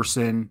Carl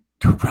Roberson.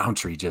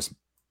 Roundtree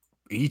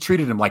he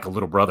treated him like a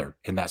little brother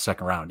in that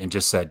second round and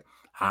just said,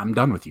 "I'm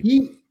done with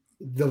you."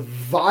 The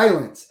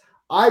violence.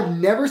 I've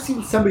never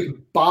seen somebody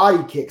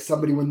body kick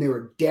somebody when they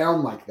were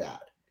down like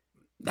that.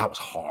 That was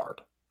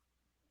hard.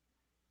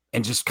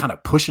 And just kind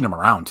of pushing him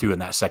around too in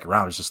that second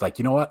round. It's just like,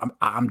 you know what?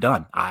 I'm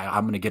done.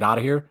 I'm going to get out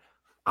of here.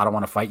 I don't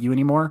want to fight you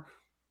anymore.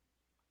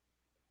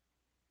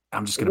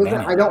 I'm just going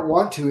to I don't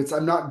want to.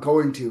 I'm not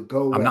going to.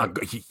 Go away. I'm not.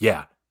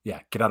 Yeah.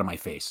 Get out of my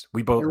face.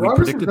 We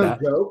predicted that.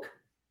 Joke.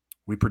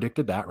 We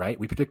predicted that, right?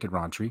 We predicted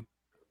Roundtree.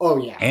 Oh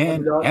yeah.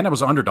 And it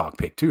was an underdog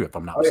pick too, if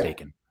I'm not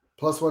mistaken. Yeah.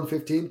 Plus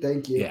 115.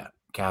 Thank you. Yeah.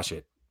 Cash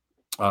it.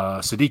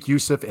 Sadiq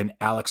Youssef and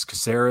Alex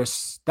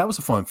Caceres. That was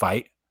a fun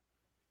fight.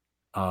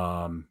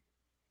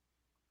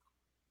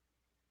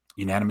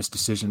 Unanimous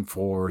decision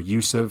for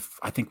Youssef.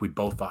 I think we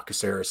both thought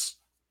Caceres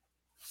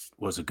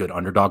was a good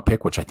underdog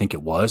pick, which I think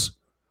it was.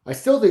 I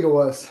still think it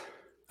was.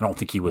 I don't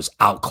think he was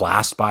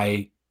outclassed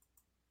by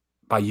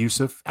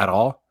Yusuf at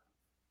all.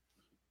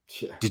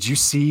 Yeah. Did you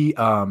see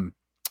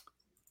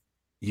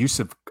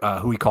Yusuf,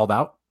 who he called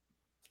out?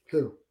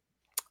 Who?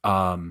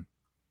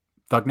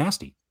 Thug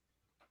Nasty.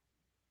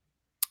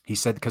 He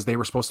said because they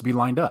were supposed to be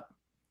lined up.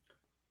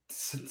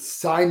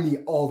 Sign me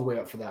all the way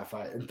up for that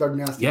fight. And Thug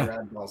Nasty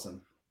ragdolls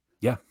him.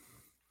 Yeah.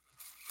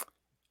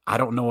 I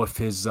don't know if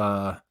his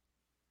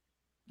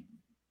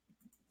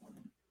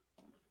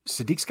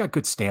Sadiq's got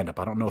good stand-up.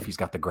 I don't know if he's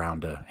got the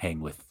ground to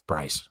hang with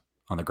Bryce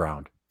on the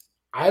ground.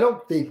 I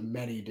don't think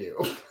many do.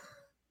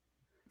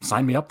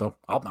 Sign me up, though.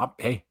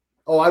 Hey.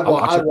 Oh, I'd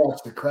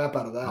watch the crap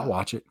out of that. I'll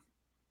watch it.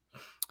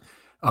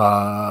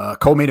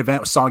 Co-main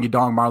event with Song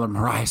Yadong, Marlon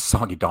Moraes.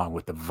 Song Yadong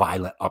with the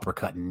violent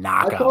uppercut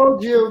knockout. I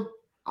told you.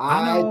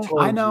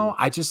 I know.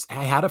 I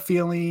had a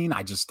feeling.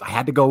 I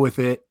had to go with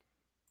it.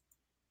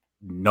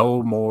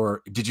 No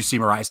more. Did you see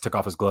Moraes took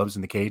off his gloves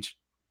in the cage?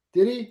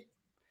 Did he?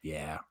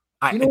 Yeah.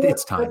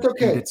 It's time. That's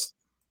okay.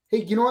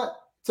 Hey, you know what?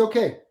 It's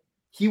okay.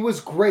 He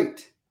was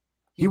great.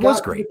 He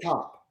was great. To the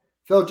top.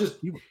 Phil,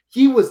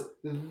 he was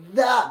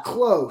that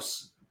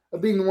close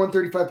of being the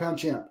 135-pound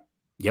champ.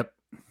 Yep.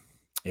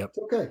 It's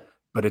okay.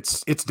 But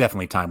it's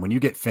definitely time. When you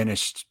get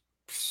finished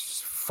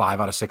 5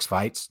 out of 6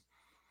 fights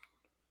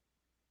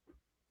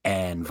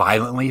and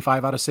violently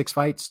 5 out of 6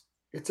 fights.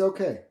 It's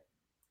okay.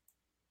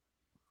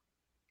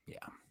 Yeah.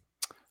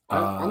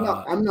 I'm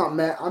not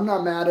mad. I'm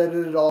not mad at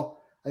it at all.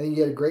 I think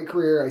he had a great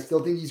career. I still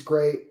think he's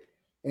great.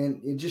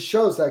 And it just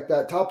shows like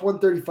that top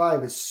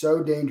 135 is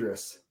so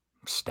dangerous.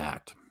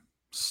 Stacked.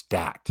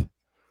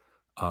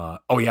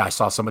 Oh yeah, I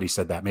saw somebody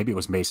said that. Maybe it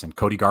was Mason.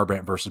 Cody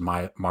Garbrandt versus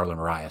Marlon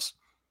Moraes.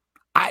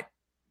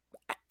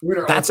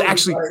 That's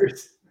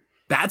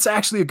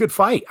actually a good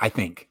fight, I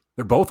think.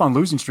 They're both on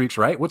losing streaks,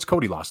 right? What's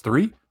Cody lost?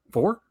 3?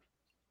 4?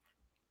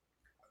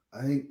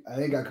 I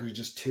think I could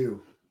just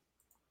 2.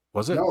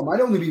 Was it? No, it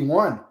might only be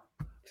 1.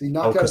 He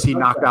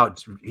knocked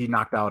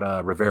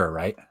out Rivera,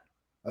 right?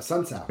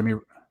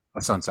 Assunção.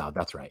 Assunção,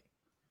 that's right.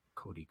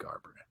 Cody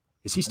Garbrandt.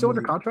 Is he still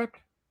under contract?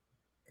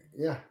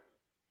 Yeah.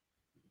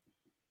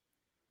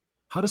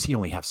 How does he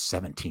only have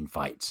 17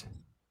 fights?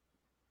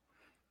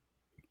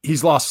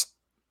 He's lost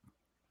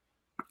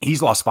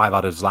 5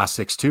 out of his last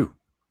 6 too.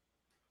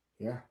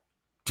 Yeah.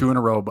 2 in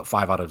a row, but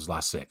 5 out of his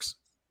last 6.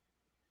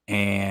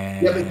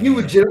 And yeah, but he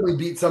legitimately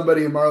beat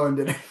somebody in Marlon,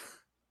 didn't he?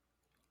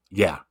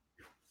 Yeah.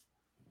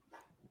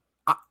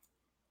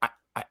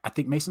 I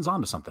think Mason's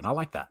onto something. I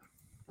like that.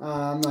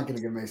 I'm not going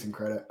to give Mason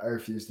credit. I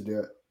refuse to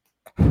do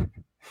it.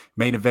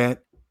 Main event,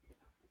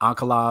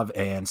 Ankalaev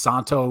and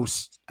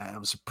Santos. It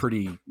was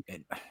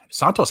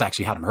Santos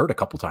actually had him hurt a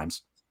couple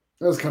times.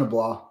 That was kind of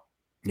blah.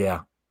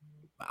 Yeah.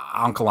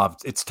 Ankalaev,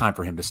 it's time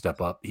for him to step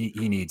up.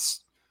 He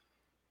needs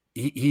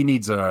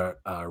a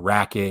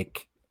Rakic,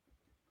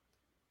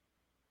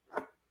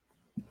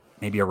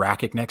 maybe a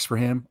Rakic next for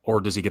him,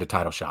 or does he get a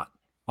title shot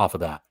off of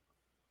that?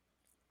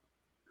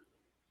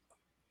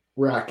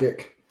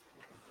 Rakic.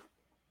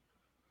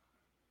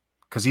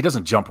 Because he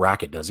doesn't jump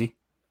Rakic, does he?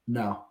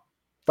 No.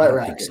 Fight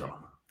Rakic. So.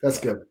 That's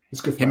good.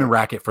 It's good. Him and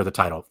Rakic for the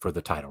title,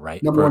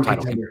 right? Number 1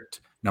 contender.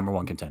 Number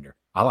 1 contender.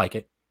 I like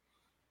it.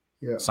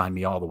 Yeah. Sign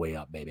me all the way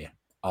up, baby.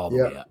 All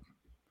the way up.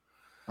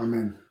 I'm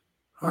in.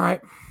 All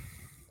right.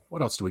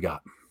 What else do we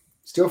got?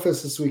 Steel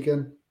Fist this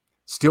weekend.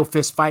 Steel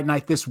Fist Fight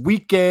Night this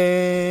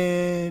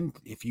weekend.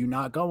 If you're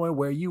not going,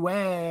 where you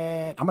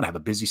at? I'm going to have a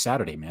busy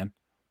Saturday, man.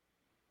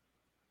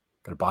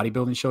 Got a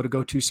bodybuilding show to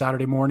go to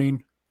Saturday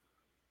morning.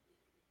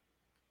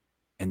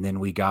 And then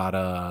we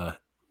got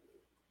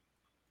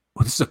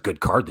this is a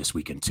good card this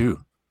weekend, too.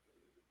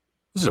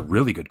 This is a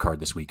really good card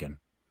this weekend.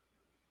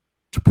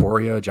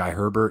 Topuria, Jai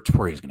Herbert.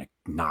 Topuria is going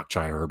to knock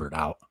Jai Herbert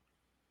out.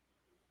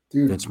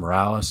 Dude, Vince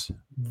Morales.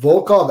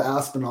 Volkov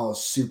Aspinall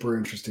is super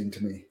interesting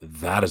to me.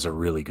 That is a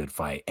really good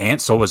fight.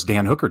 And so was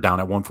Dan Hooker down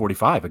at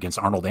 145 against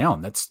Arnold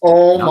Allen. That's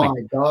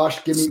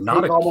gosh. Take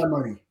all my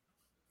money.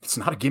 It's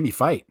not a gimme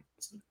fight.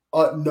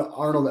 No,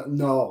 Arnold.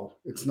 No,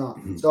 it's not.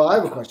 So I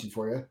have a question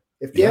for you.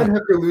 If Dan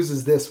Hooker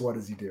loses this, what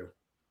does he do?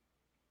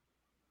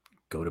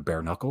 Go to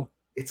bare knuckle?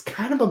 It's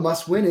kind of a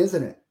must win,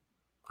 isn't it?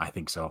 I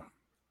think so.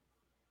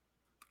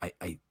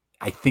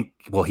 I think,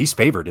 well, he's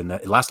favored in the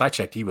last I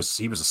checked, he was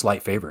a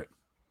slight favorite.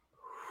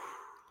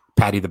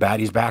 Patty the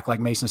Baddie's back,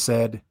 like Mason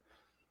said.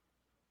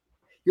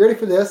 You ready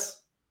for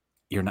this?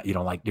 You're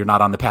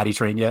not on the Patty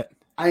train yet?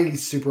 I think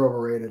he's super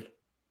overrated.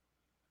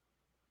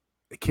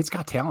 The kid's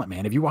got talent,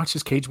 man. Have you watched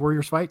his Cage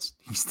Warriors fights?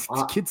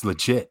 The kid's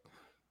legit.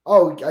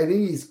 Oh, I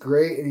think he's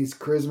great and he's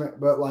charismatic,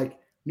 but like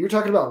you're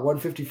talking about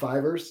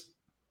 155ers.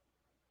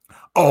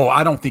 Oh,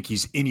 I don't think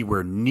he's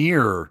anywhere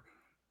near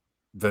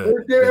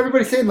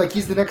everybody's saying like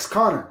he's the next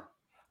Conor.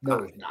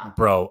 No, he's not.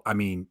 Bro, I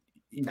mean,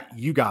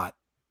 you got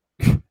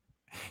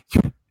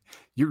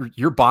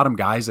your bottom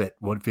guys at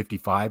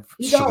 155.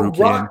 He got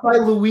rocked by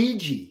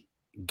Luigi.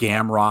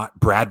 Gamrot,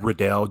 Brad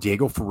Riddell,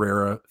 Diego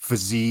Ferreira,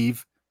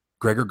 Fiziev,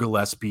 Gregor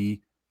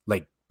Gillespie.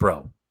 Like,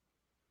 bro,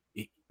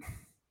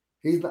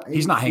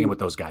 he's not hanging with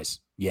those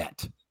guys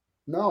yet.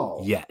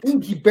 No. Yet.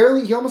 Dude,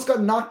 he almost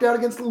got knocked out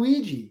against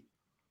Luigi.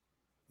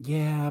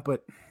 Yeah,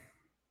 but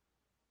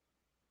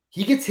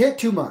he gets hit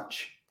too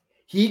much.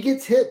 He's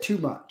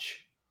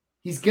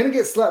going to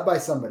get slapped by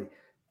somebody.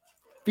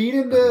 Feed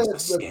him to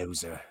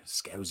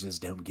Scousers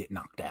don't get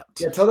knocked out.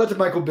 Yeah, tell that to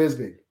Michael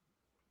Bisping.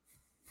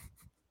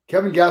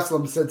 Kevin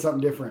Gastelum said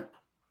something different.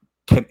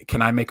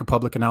 Can I make a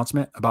public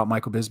announcement about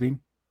Michael Bisping?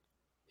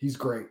 He's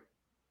great.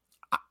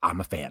 I'm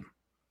a fan.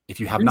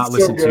 If you have not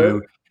listened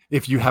to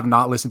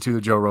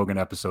the Joe Rogan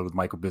episode with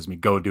Michael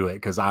Bisping, go do it,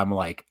 because I'm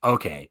like,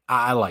 okay,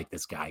 I like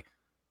this guy.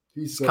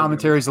 His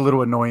commentary is a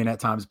little annoying at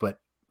times, but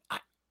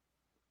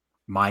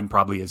mine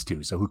probably is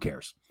too. So who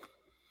cares?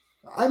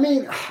 I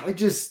mean, I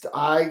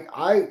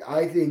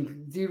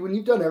think, dude, when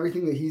you've done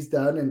everything that he's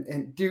done,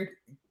 and dude,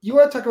 you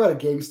want to talk about a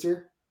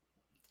gangster?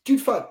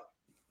 Dude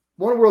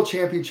won a world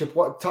championship,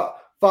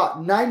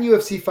 fought 9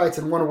 UFC fights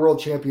and won a world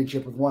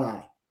championship with one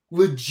eye.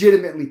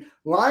 Legitimately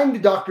lying to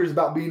doctors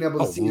about being able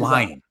to see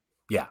lying. His eye.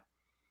 Yeah.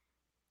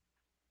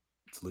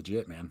 It's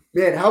legit, man.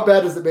 Man, how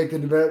bad does it make the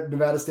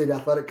Nevada State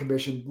Athletic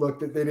Commission look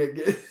that they didn't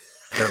get?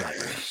 They're like,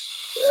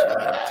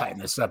 tighten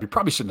this up. You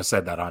probably shouldn't have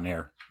said that on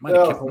air. Might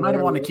have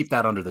wanted to keep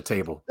that under the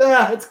table.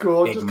 Yeah, it's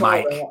cool. Big just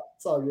Mike.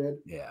 It's all good.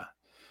 Yeah.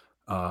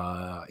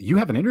 You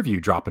have an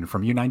interview dropping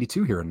from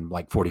U92 here in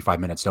like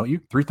 45 minutes, don't you?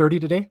 3:30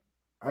 today?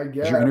 I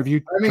guess. Is your interview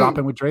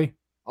dropping with Dre?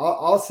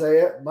 I'll say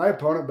it. My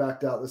opponent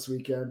backed out this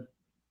weekend.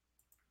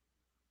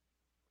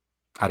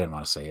 I didn't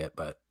want to say it,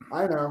 but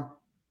I know.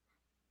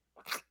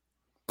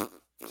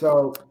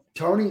 So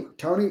Tony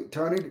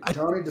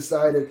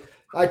decided.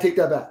 I take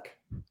that back.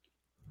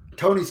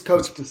 Tony's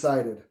coach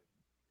decided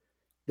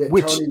that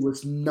Tony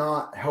was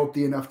not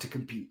healthy enough to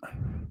compete.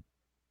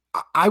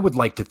 I would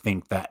like to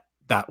think that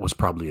was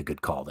probably a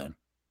good call then.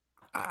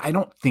 I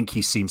don't think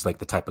he seems like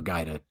the type of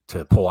guy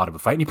to pull out of a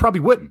fight, and he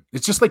probably wouldn't.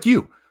 It's just like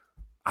you.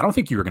 I don't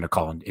think you were going to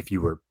call him if you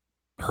were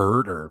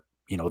hurt or,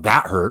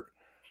 that hurt.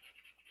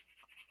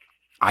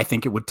 I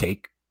think it would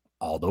take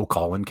Aldo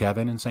calling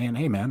Kevin and saying,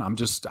 hey, man,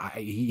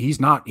 he's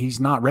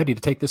not ready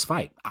to take this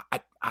fight.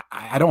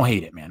 I don't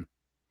hate it, man.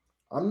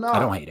 I'm not. I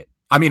don't hate it.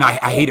 I mean, I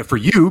hate it for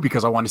you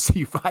because I want to see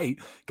you fight,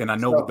 and I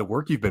know the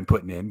work you've been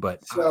putting in.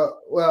 But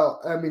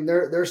I mean,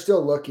 they're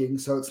still looking,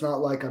 so it's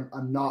not like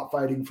I'm not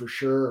fighting for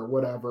sure or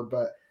whatever.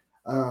 But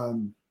I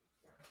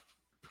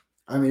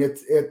mean,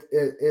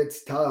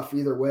 it's tough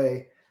either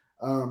way.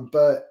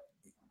 But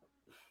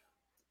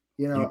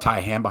you tie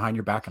a hand behind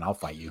your back, and I'll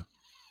fight you.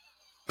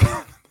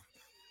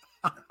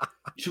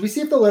 Should we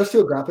see if they'll let us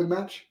do a grappling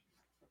match?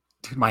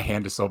 Dude, my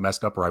hand is so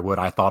messed up, or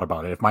I thought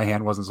about it. If my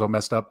hand wasn't so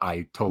messed up,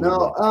 I totally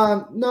would.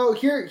 No.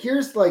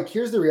 Here's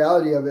the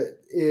reality of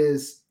it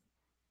is,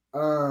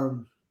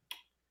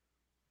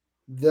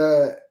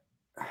 the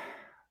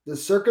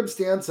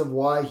circumstance of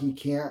why he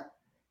can't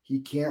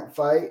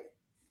fight.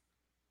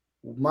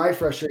 My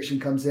frustration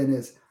comes in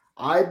is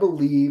I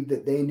believe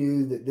that they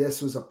knew that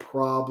this was a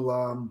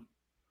problem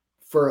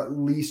for at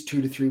least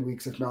 2 to 3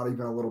 weeks, if not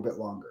even a little bit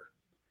longer.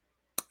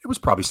 It was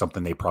probably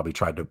something they probably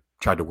tried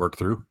to work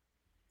through.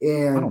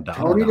 And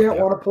Tony didn't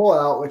want to pull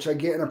out, which I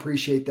get and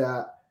appreciate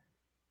that.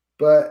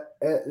 But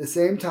at the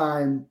same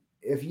time,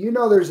 if you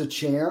know there's a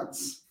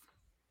chance,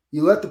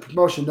 you let the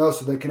promotion know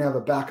so they can have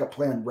a backup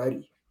plan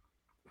ready.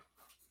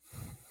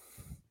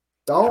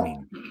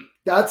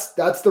 That's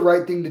the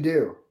right thing to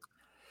do.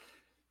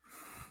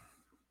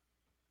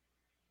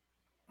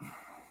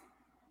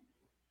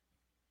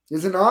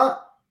 Is it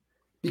not?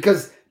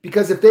 Because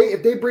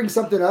if they bring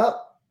something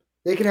up,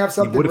 they can have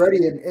something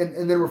ready,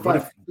 and then we're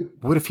fine.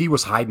 What if he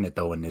was hiding it,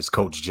 though, and his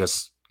coach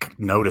just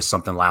noticed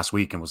something last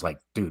week and was like,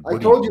 dude, I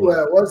told you what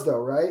it was, though,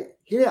 right?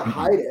 He didn't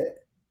hide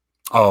it.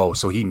 Oh,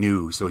 so he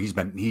knew. So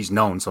he's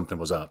known something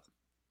was up.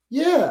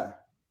 Yeah.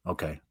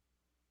 Okay.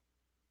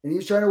 And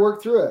he's trying to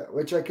work through it,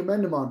 which I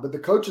commend him on. But the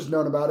coach has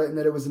known about it and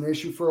that it was an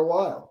issue for a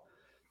while.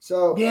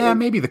 So yeah,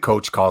 maybe the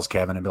coach calls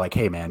Kevin and be like,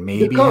 hey, man,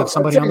 maybe have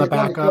somebody on the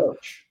backup.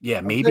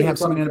 Yeah, maybe have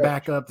somebody on the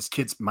backup. This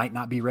kid might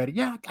not be ready.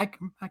 Yeah,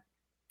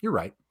 you're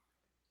right.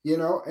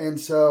 And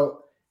it's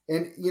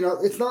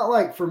not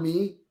like for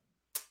me,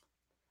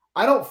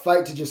 I don't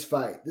fight to just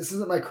fight. This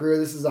isn't my career.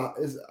 This it's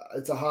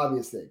a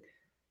hobbyist thing.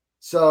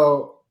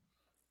 So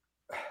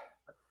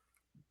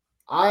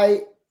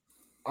I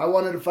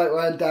wanted to fight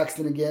Ryan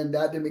Thaxton again.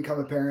 That didn't become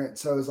apparent.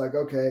 So I was like,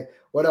 okay,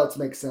 what else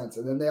makes sense?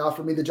 And then they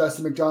offered me the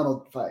Justin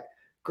McDonald fight.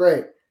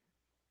 Great.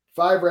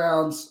 5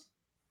 rounds.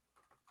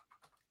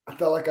 I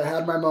felt like I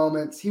had my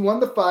moments. He won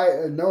the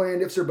fight, no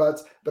ifs or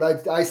buts,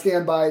 but I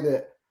stand by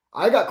that.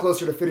 I got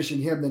closer to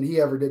finishing him than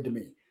he ever did to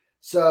me.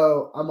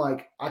 So I'm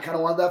like, I kind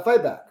of wanted that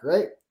fight back,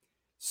 right?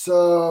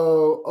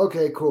 So,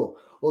 okay, cool.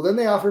 Well, then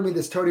they offered me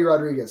this Tony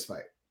Rodriguez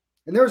fight.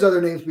 And there was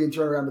other names being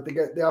thrown around, but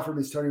they offered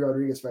me this Tony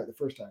Rodriguez fight the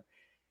first time.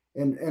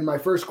 And my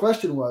first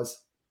question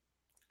was,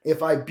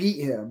 if I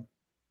beat him,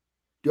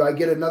 do I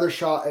get another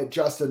shot at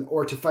Justin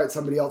or to fight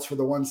somebody else for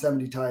the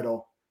 170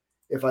 title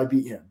if I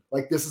beat him?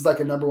 Like, this is like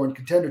a number one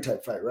contender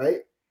type fight, right?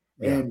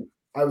 Yeah. And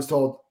I was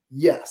told,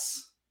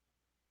 yes.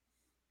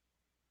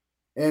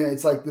 And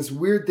it's like this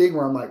weird thing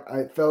where I'm like,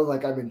 I felt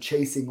like I've been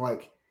chasing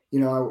like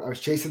I was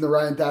chasing the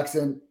Ryan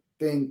Thaxton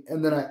thing,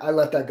 and then I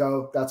let that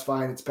go. That's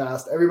fine. It's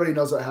past. Everybody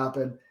knows what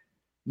happened.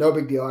 No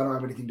big deal. I don't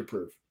have anything to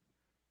prove.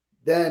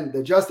 Then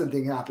the Justin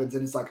thing happens,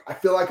 and it's like I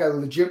feel like I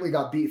legitimately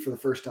got beat for the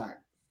first time.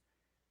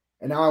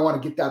 And now I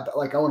want to get that,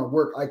 like I want to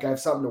work, like I have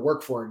something to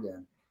work for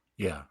again.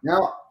 Yeah.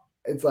 Now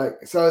it's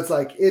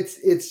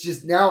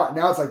just now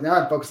it's like now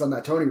I'm focused on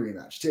that Tony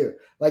rematch too.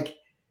 Like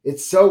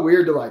it's so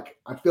weird to like,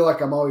 I feel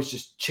like I'm always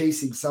just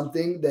chasing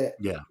something that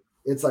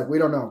it's like, we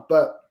don't know.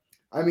 But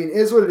I mean, it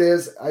is what it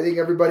is. I think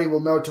everybody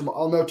will know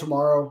I'll know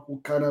tomorrow.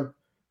 We'll kind of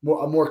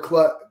a more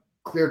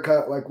clear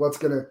cut, like what's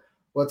gonna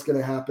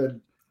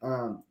happen.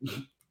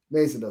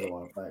 Mason doesn't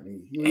want to fight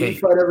me. He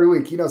fight every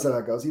week. He knows how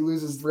that goes. He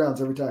loses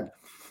rounds every time.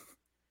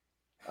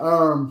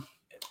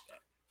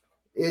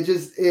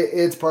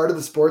 It's part of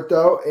the sport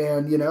though.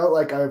 And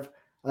like I've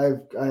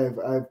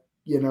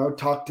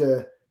talked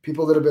to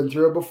people that have been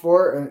through it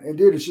before, and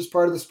dude, it's just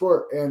part of the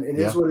sport, and it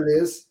is what it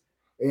is.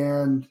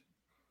 And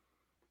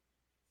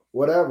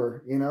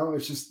whatever,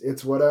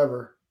 it's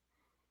whatever.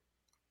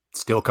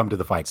 Still come to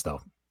the fights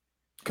though.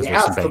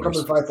 Yeah, still come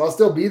to the fights. I'll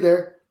still be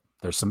there.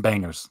 There's some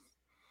bangers.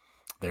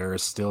 There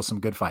is still some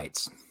good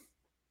fights.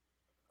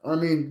 I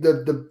mean,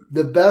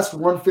 the best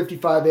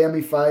 155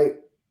 AMI fight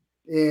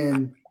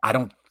in. I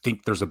don't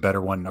think there's a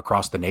better one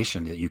across the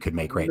nation that you could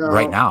make right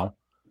now.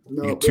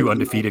 No, you get two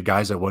undefeated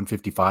guys at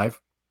 155.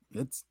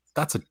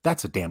 That's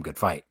a damn good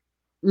fight.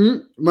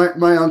 Mm-hmm.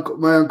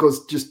 My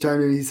uncle's just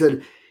telling me. He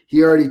said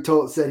he already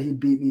said he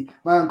beat me.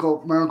 My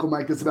uncle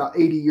Mike, that's about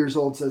 80 years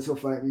old, says he'll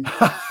fight me.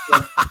 So.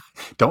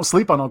 Don't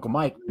sleep on Uncle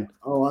Mike.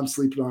 Oh, I'm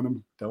sleeping on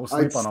him. Don't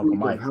sleep on Uncle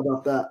Mike. How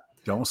about that?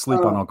 Don't sleep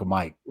on Uncle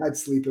Mike. I'd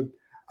sleep him.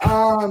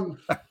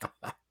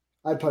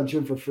 I'd punch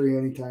him for free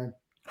anytime.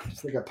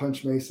 Just like I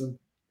punch Mason.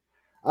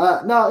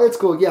 No, it's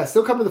cool. Yeah,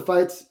 still come to the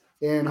fights,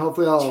 and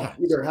hopefully I'll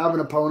either have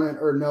an opponent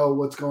or know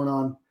what's going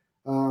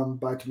on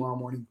by tomorrow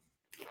morning.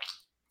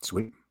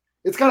 Sweet.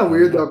 It's kind of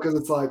weird though, because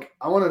it's like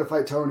I wanted to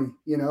fight Tony.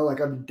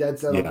 Like I'm dead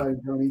set on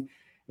fighting Tony,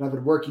 and I've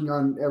been working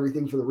on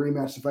everything for the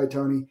rematch to fight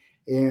Tony,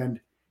 and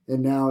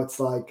now it's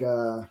like,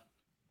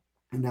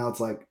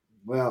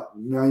 well,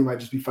 now you might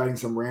just be fighting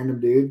some random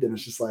dude. Then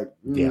it's just like,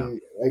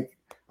 like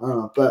I don't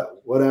know,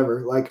 but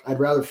whatever. Like I'd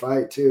rather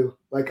fight too.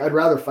 Like I'd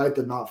rather fight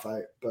than not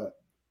fight, but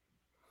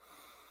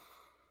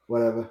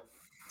whatever.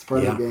 It's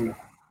part of the game.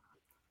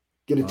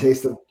 Get a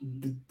taste of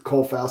the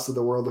Cole Faust of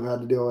the world I've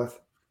had to deal with.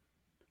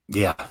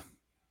 Yeah.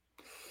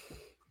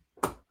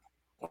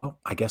 Well,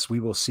 I guess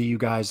we will see you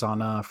guys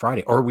on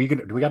Friday. Or do we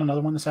got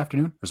another one this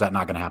afternoon? Or is that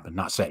not going to happen?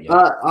 Not set yet.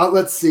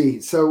 Let's see.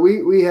 So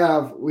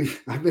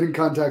I've been in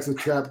contact with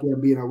Trap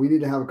Gambino. We need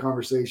to have a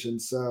conversation.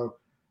 So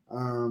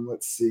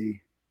let's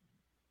see.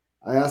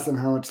 I asked him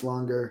how much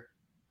longer.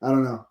 I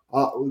don't know.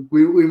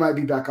 We might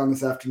be back on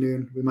this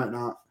afternoon. We might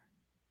not.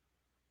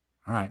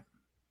 All right.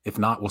 If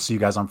not, we'll see you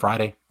guys on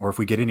Friday. Or if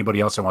we get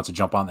anybody else that wants to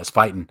jump on this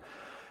fighting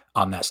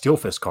on that Steel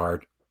Fist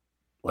card,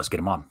 let's get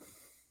them on.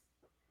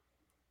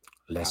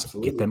 Let's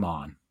get them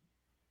on.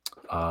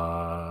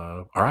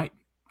 All right.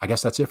 I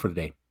guess that's it for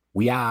today.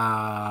 We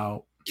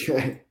out.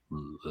 Okay.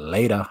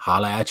 Later.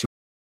 Holla at you.